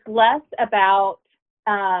 And it's less about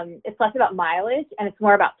mileage, and it's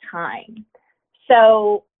more about time.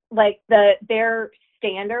 So their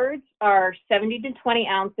standards are 70 to 20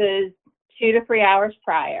 ounces, 2 to 3 hours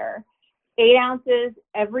prior, 8 ounces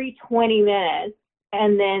every 20 minutes,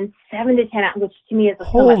 and then 7 to 10 ounces, which to me is so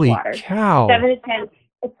much water. Holy cow. 7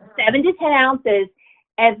 to 10 ounces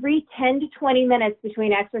every 10 to 20 minutes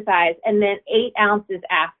between exercise, and then 8 ounces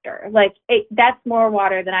after. That's more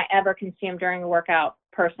water than I ever consume during a workout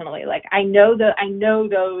personally. I know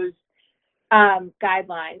those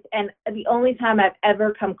guidelines, and the only time I've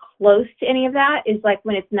ever come close to any of that is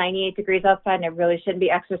when it's 98 degrees outside and I really shouldn't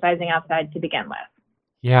be exercising outside to begin with.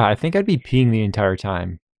 Yeah, I think I'd be peeing the entire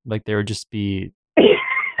time. There would just be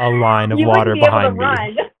a line of water behind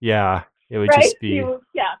me. Yeah, it would just be.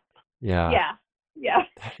 Yeah.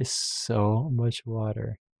 That is so much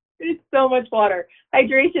water. It's so much water.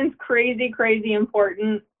 Hydration's crazy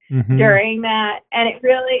important during that, and it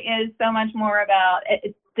really is so much more about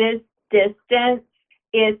this distance.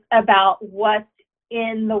 It's about what's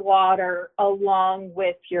in the water along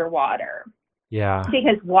with your water. Yeah.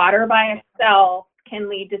 Because water by itself can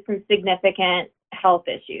lead to some significant health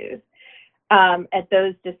issues at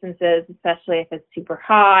those distances, especially if it's super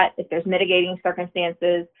hot, if there's mitigating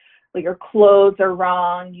circumstances, like your clothes are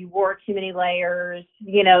wrong, you wore too many layers,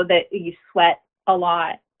 that you sweat a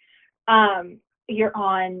lot. You're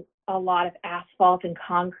on a lot of asphalt and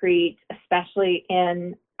concrete, especially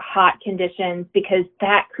in hot conditions, because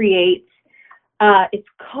that creates, it's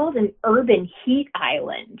called an urban heat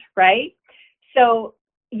island, right? So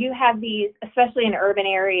you have these, especially in urban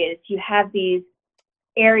areas, you have these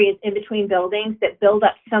areas in between buildings that build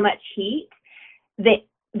up so much heat that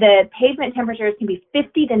the pavement temperatures can be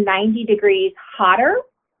 50 to 90 degrees hotter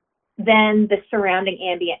than the surrounding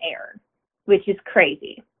ambient air, which is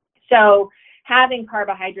crazy. So having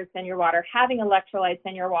carbohydrates in your water, having electrolytes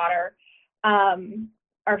in your water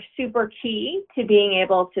are super key to being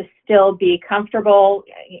able to still be comfortable,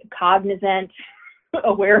 cognizant,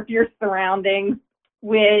 aware of your surroundings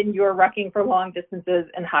when you're rucking for long distances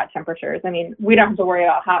and hot temperatures. I mean, we don't have to worry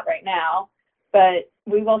about hot right now, but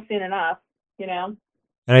we will soon enough, And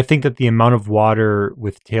I think that the amount of water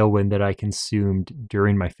with tailwind that I consumed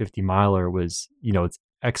during my 50 miler was, it's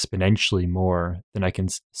exponentially more than I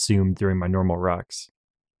consumed during my normal rucks.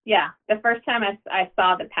 Yeah. The first time I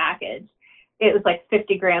saw the package, it was like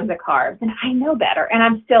 50 grams of carbs, and I know better. And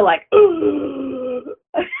I'm still like, ooh,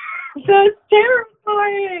 that's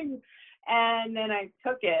terrifying. And then I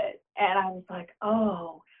took it and I was like,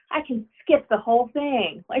 oh, I can skip the whole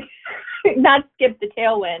thing. Like, not skip the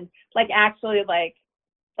tailwind, like actually like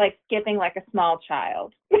skipping like a small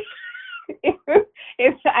child.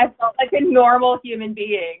 If I felt like a normal human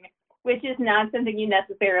being, which is not something you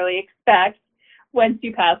necessarily expect once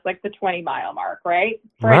you pass like the 20-mile mark, right?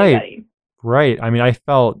 For anybody. Right. I mean, I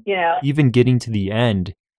felt, even getting to the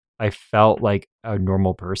end, I felt like a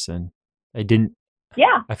normal person.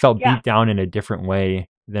 I felt beat down in a different way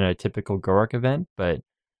than a typical GORUCK event, but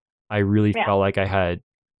I really felt like I had,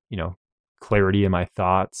 clarity in my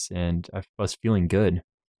thoughts, and I was feeling good.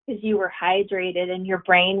 Because you were hydrated and your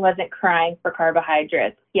brain wasn't crying for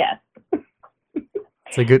carbohydrates. Yes.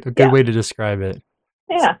 It's a good way to describe it.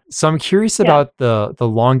 Yeah. So I'm curious about the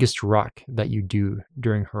longest ruck that you do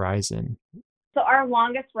during Horizon. So our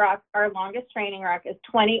longest training ruck is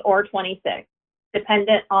 20 or 26,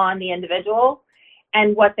 dependent on the individual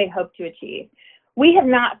and what they hope to achieve. We have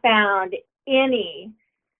not found any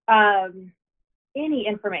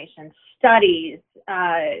information, studies,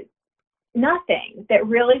 nothing that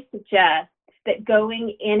really suggests that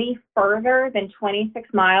going any further than 26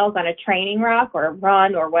 miles on a training ruck or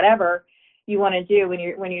run or whatever you want to do when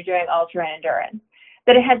you're doing ultra endurance,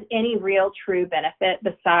 that it has any real true benefit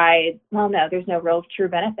besides, well, no, there's no real true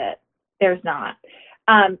benefit. There's not.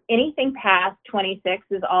 Anything past 26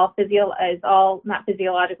 is all not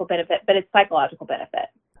physiological benefit, but it's psychological benefit.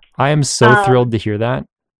 I am so thrilled to hear that,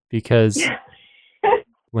 because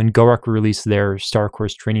when GORUCK released their Star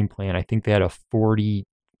Course training plan, I think they had a 40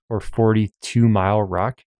 or 42 mile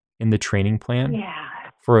ruck in the training plan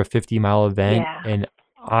for a 50-mile event. And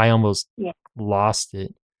I almost lost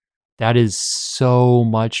it. That is so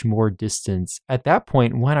much more distance. At that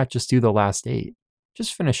point, why not just do the last 8?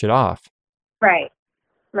 Just finish it off. Right.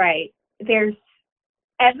 There's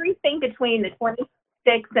everything between the 26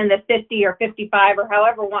 and the 50 or 55 or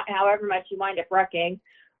however much you wind up rucking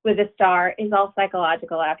with a star is all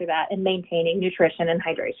psychological after that, and maintaining nutrition and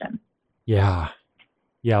hydration. Yeah.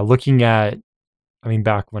 Looking at,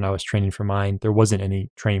 back when I was training for mine, there wasn't any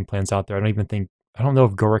training plans out there. I don't know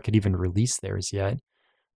if GORUCK had even released theirs yet,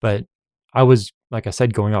 but I was, like I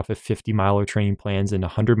said, going off of 50-mile training plans and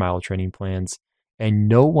 100-mile training plans, and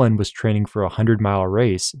no one was training for a 100-mile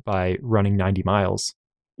race by running 90 miles.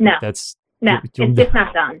 No, it's just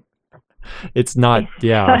not done. It's not,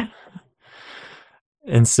 yeah.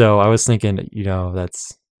 And so I was thinking,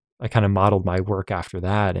 I kind of modeled my work after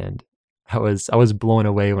that, and I was blown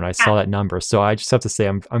away when I saw that number. So I just have to say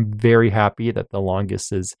I'm very happy that the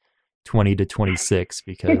longest is 20 to 26,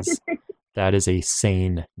 because that is a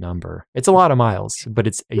sane number. It's a lot of miles, but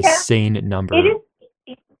it's a sane number. It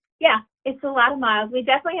is. Yeah, it's a lot of miles. We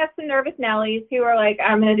definitely have some nervous Nellies who are like,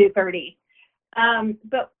 I'm going to do 30.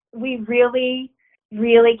 But we really,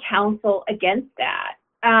 really counsel against that.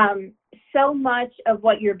 So much of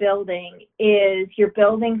what you're building is you're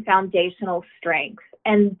building foundational strength,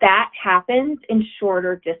 and that happens in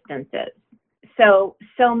shorter distances. So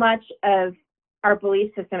much of our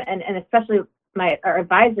belief system, and especially our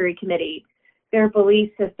advisory committee, their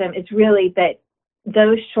belief system is really that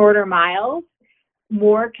those shorter miles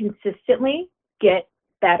more consistently get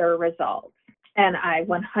better results. And I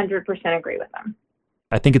 100% agree with them.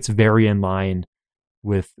 I think it's very in line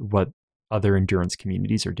with what other endurance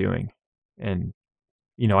communities are doing. And,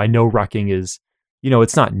 I know rucking is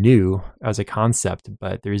it's not new as a concept,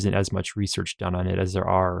 but there isn't as much research done on it as there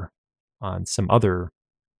are on some other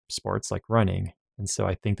sports like running. And so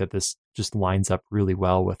I think that this just lines up really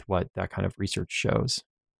well with what that kind of research shows.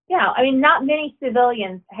 Yeah, I mean, not many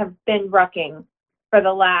civilians have been rucking for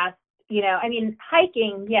the last, I mean,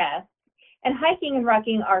 hiking, yes, and hiking and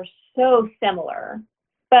rucking are so similar,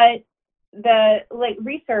 but the like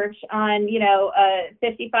research on, a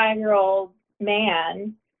 55-year-old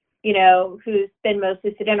man, who's been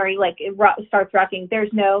mostly sedentary, like starts rucking.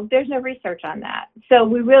 There's no research on that. So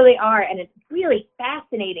we really are, and it's really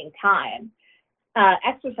fascinating time,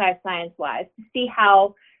 exercise science wise, to see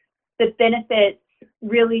how the benefits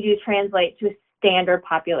really do translate to a standard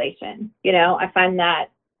population. I find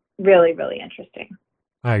that really, really interesting.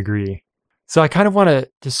 I agree. So I kind of want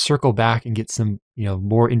to circle back and get some,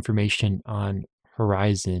 more information on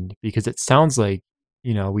Horizon, because it sounds like,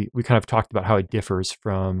 we kind of talked about how it differs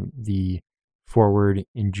from the Forward,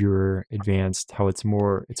 Endure, Advanced, how it's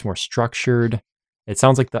more structured. It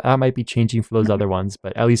sounds like that might be changing for those other ones,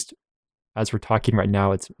 but at least as we're talking right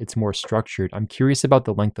now, it's more structured. I'm curious about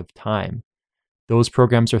the length of time. Those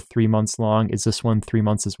programs are 3 months long. Is this one 3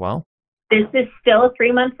 months as well? This is still a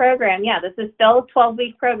 3-month program. Yeah, this is still a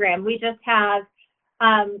 12-week program. We just have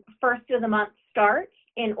first of the month start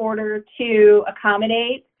in order to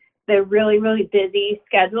accommodate the really, really busy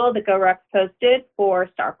schedule that GoRuck posted for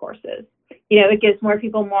star courses. It gives more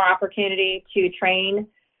people more opportunity to train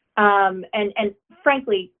and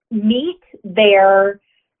frankly meet their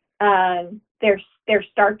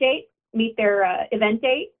start date, meet their event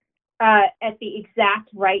date at the exact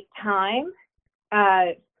right time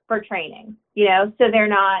for training. So they're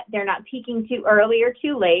not peaking too early or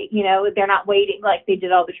too late. They're not waiting, like they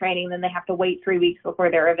did all the training, then they have to wait 3 weeks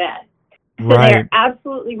before their event. So Right. They're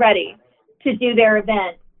absolutely ready to do their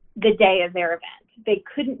event the day of their event. They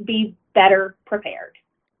couldn't be better prepared.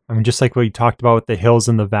 I mean, just like what you talked about with the hills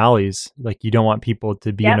and the valleys, like you don't want people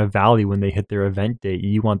to be in Yep. a valley when they hit their event date.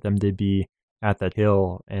 You want them to be at that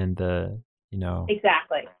hill and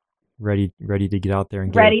Exactly. ready to get out there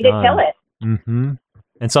and get Ready it to kill done. it. Mm-hmm.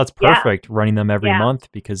 And so it's Yeah. perfect running them every Yeah.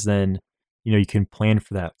 month, because then, you can plan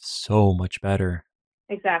for that so much better.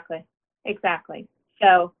 Exactly.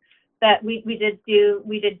 So that we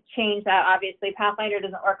did change that. Obviously, Pathfinder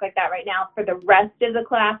doesn't work like that right now. For the rest of the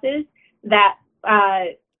classes, that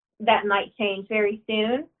might change very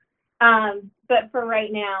soon. But for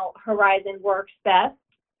right now, Horizon works best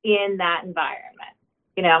in that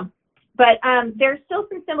environment. But there's still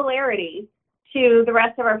some similarities to the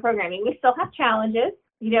rest of our programming. We still have challenges.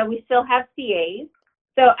 We still have CAs.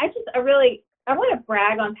 So I want to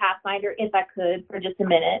brag on Pathfinder, if I could, for just a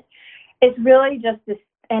minute. It's really just this,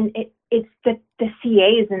 and it's the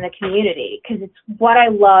CAs in the community, because it's what I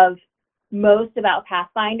love most about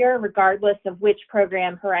Pathfinder, regardless of which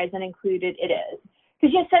program Horizon included it is.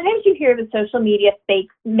 Because sometimes you hear the social media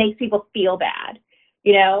makes people feel bad,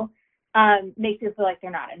 makes people feel like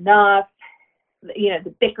they're not enough,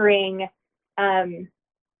 the bickering,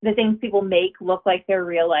 the things people make look like they're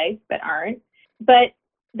real life but aren't. But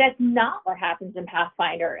that's not what happens in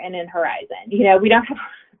Pathfinder and in Horizon.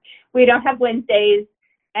 We don't have Wednesdays,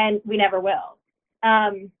 and we never will.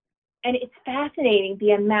 And it's fascinating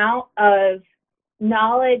the amount of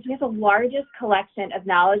knowledge. We have the largest collection of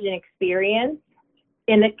knowledge and experience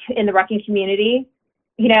in the rucking community.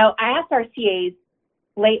 I asked our CAs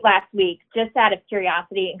late last week, just out of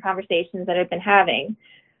curiosity and conversations that I've been having,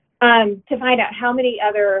 to find out how many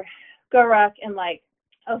other GoRuck and like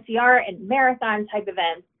OCR and marathon type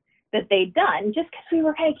events that they'd done, just because we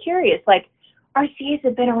were kind of curious. Like, our CAs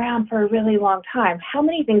have been around for a really long time. How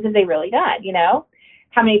many things have they really done?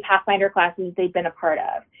 How many Pathfinder classes they've been a part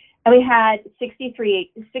of? And we had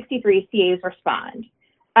 63 CAs respond.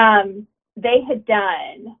 They had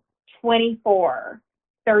done 24,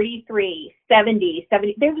 33, 70.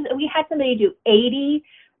 We had somebody do 80.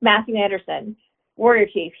 Matthew Anderson, Warrior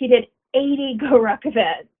Chief, he did 80 GoRuck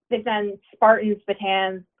events. They've done Spartans,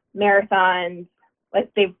 Batans, marathons. Like,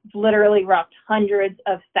 they've literally rucked hundreds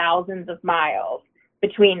of thousands of miles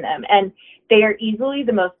between them. And they are easily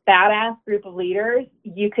the most badass group of leaders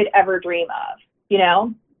you could ever dream of,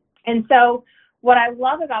 And so what I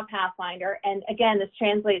love about Pathfinder, and again, this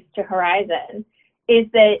translates to Horizon, is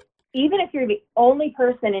that even if you're the only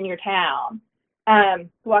person in your town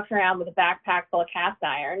who walks around with a backpack full of cast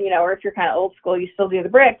iron, or if you're kind of old school, you still do the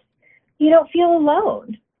bricks, you don't feel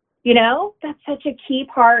alone. That's such a key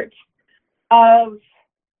part of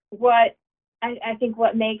what I think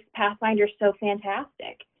what makes Pathfinder so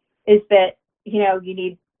fantastic is that, you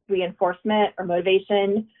need reinforcement or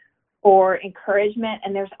motivation or encouragement,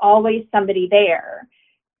 and there's always somebody there.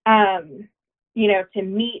 to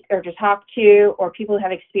meet or to talk to, or people who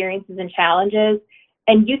have experiences and challenges,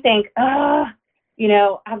 and you think,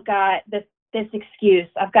 I've got this excuse,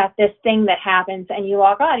 I've got this thing that happens, and you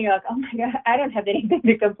log on, you're like, oh my God, I don't have anything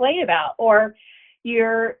to complain about. Or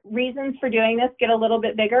your reasons for doing this get a little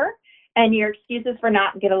bit bigger, and your excuses for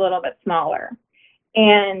not get a little bit smaller.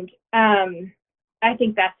 And I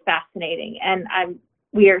think that's fascinating. And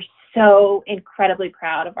we are so incredibly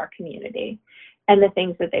proud of our community and the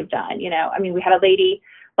things that they've done. We had a lady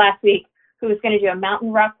last week who was going to do a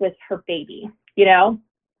mountain ruck with her baby,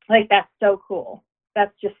 that's so cool.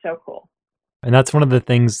 That's just so cool. And that's one of the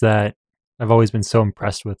things that I've always been so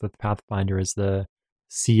impressed with Pathfinder is the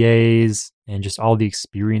CAs and just all the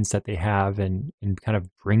experience that they have and kind of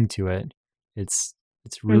bring to it. It's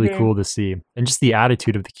really cool to see. And just the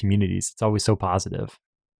attitude of the communities. It's always so positive.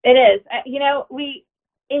 It is. You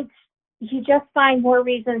just find more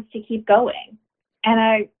reasons to keep going.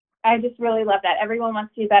 And I just really love that. Everyone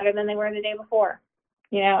wants to do better than they were the day before.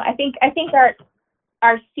 I think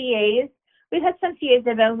our CAs, we've had some CAs that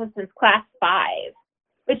have been with us since class 5,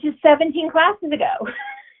 which is 17 classes ago.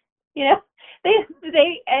 They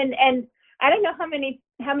and I don't know how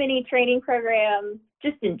many training programs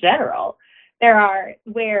just in general there are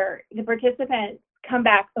where the participants come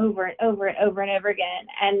back over and over and over and over again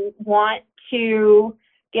and want to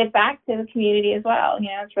give back to the community as well.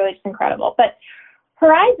 It's really just incredible. But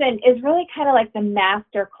Horizon is really kind of like the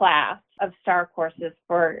master class of STAR courses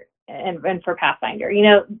for Pathfinder.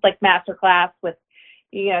 Like master class with,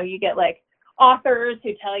 you get like authors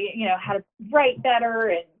who tell you, how to write better,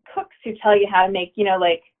 and cooks who tell you how to make,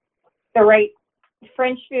 like the right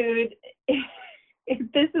French food.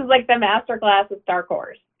 This is like the master class of STAR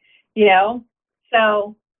course,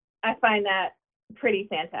 So I find that pretty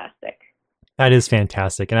fantastic. That is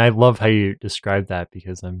fantastic. And I love how you describe that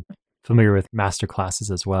because I'm familiar with master classes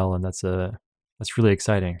as well. And that's really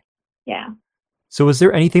exciting. Yeah. So was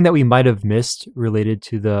there anything that we might have missed related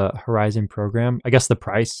to the Horizon program? I guess the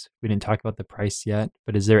price. We didn't talk about the price yet,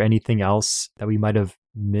 but is there anything else that we might have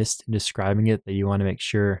missed in describing it that you want to make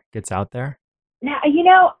sure gets out there? Now,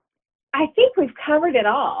 I think we've covered it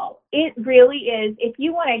all. It really is. If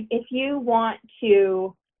you want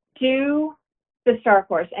to do the STAR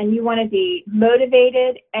course and you want to be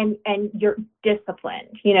motivated and you're disciplined,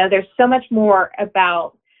 there's so much more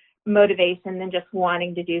about motivation than just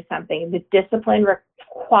wanting to do something. The discipline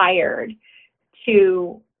required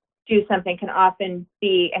to do something can often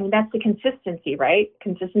be, that's the consistency, right?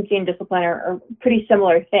 Consistency and discipline are pretty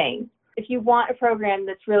similar things. If you want a program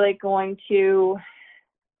that's really going to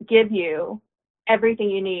give you everything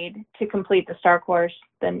you need to complete the STAR course,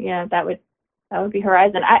 then that would be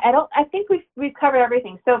Horizon. I think we've covered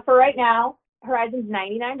everything. So for right now, Horizon's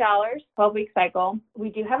 $99, 12-week cycle. We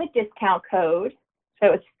do have a discount code,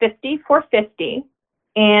 so it's 50/450,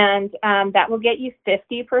 and that will get you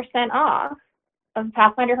 50% off of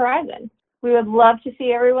Pathfinder Horizon. We would love to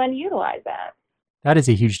see everyone utilize that. That is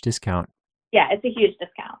a huge discount. Yeah, it's a huge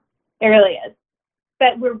discount. It really is.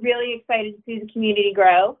 But we're really excited to see the community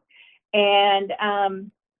grow, and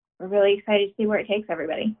we're really excited to see where it takes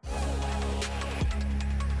everybody.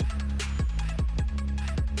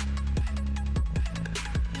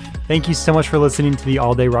 Thank you so much for listening to the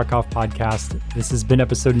All Day Ruck Off podcast. This has been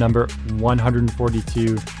episode number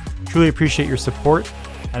 142. Truly appreciate your support,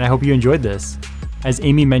 and I hope you enjoyed this. As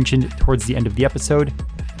Amy mentioned towards the end of the episode,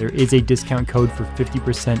 there is a discount code for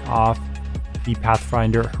 50% off the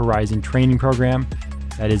Pathfinder Horizon training program.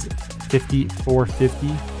 That is 5450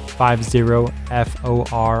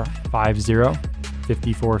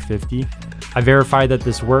 5450. I verified that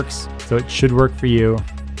this works, so it should work for you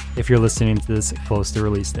if you're listening to this close to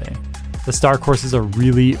release day. The STAR course is a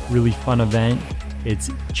really, really fun event.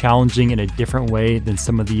 It's challenging in a different way than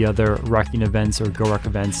some of the other rucking events or Go Ruck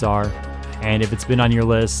events are. And if it's been on your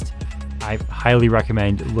list, I highly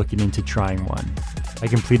recommend looking into trying one. I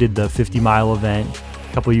completed the 50-mile event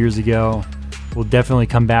a couple years ago. We'll definitely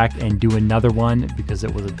come back and do another one because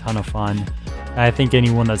it was a ton of fun. And I think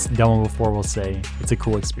anyone that's done one before will say it's a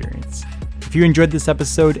cool experience. If you enjoyed this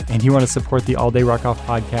episode and you want to support the All Day Ruck Off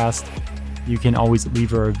podcast, you can always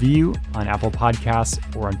leave a review on Apple Podcasts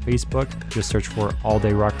or on Facebook. Just search for All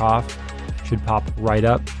Day Ruck Off. Should pop right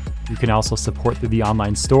up. You can also support through the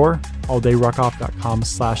online store,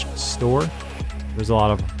 alldayruckoff.com/store. There's a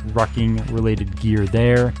lot of rucking related gear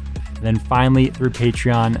there. And then finally through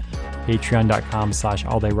Patreon,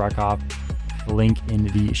 patreon.com/alldayruckoff. The link in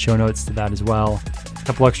the show notes to that as well. A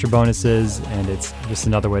couple extra bonuses, and it's just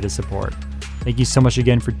another way to support. Thank you so much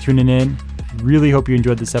again for tuning in. Really hope you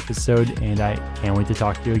enjoyed this episode, and I can't wait to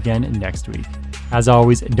talk to you again next week. As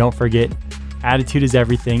always, don't forget, attitude is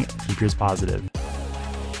everything. Keep yours positive.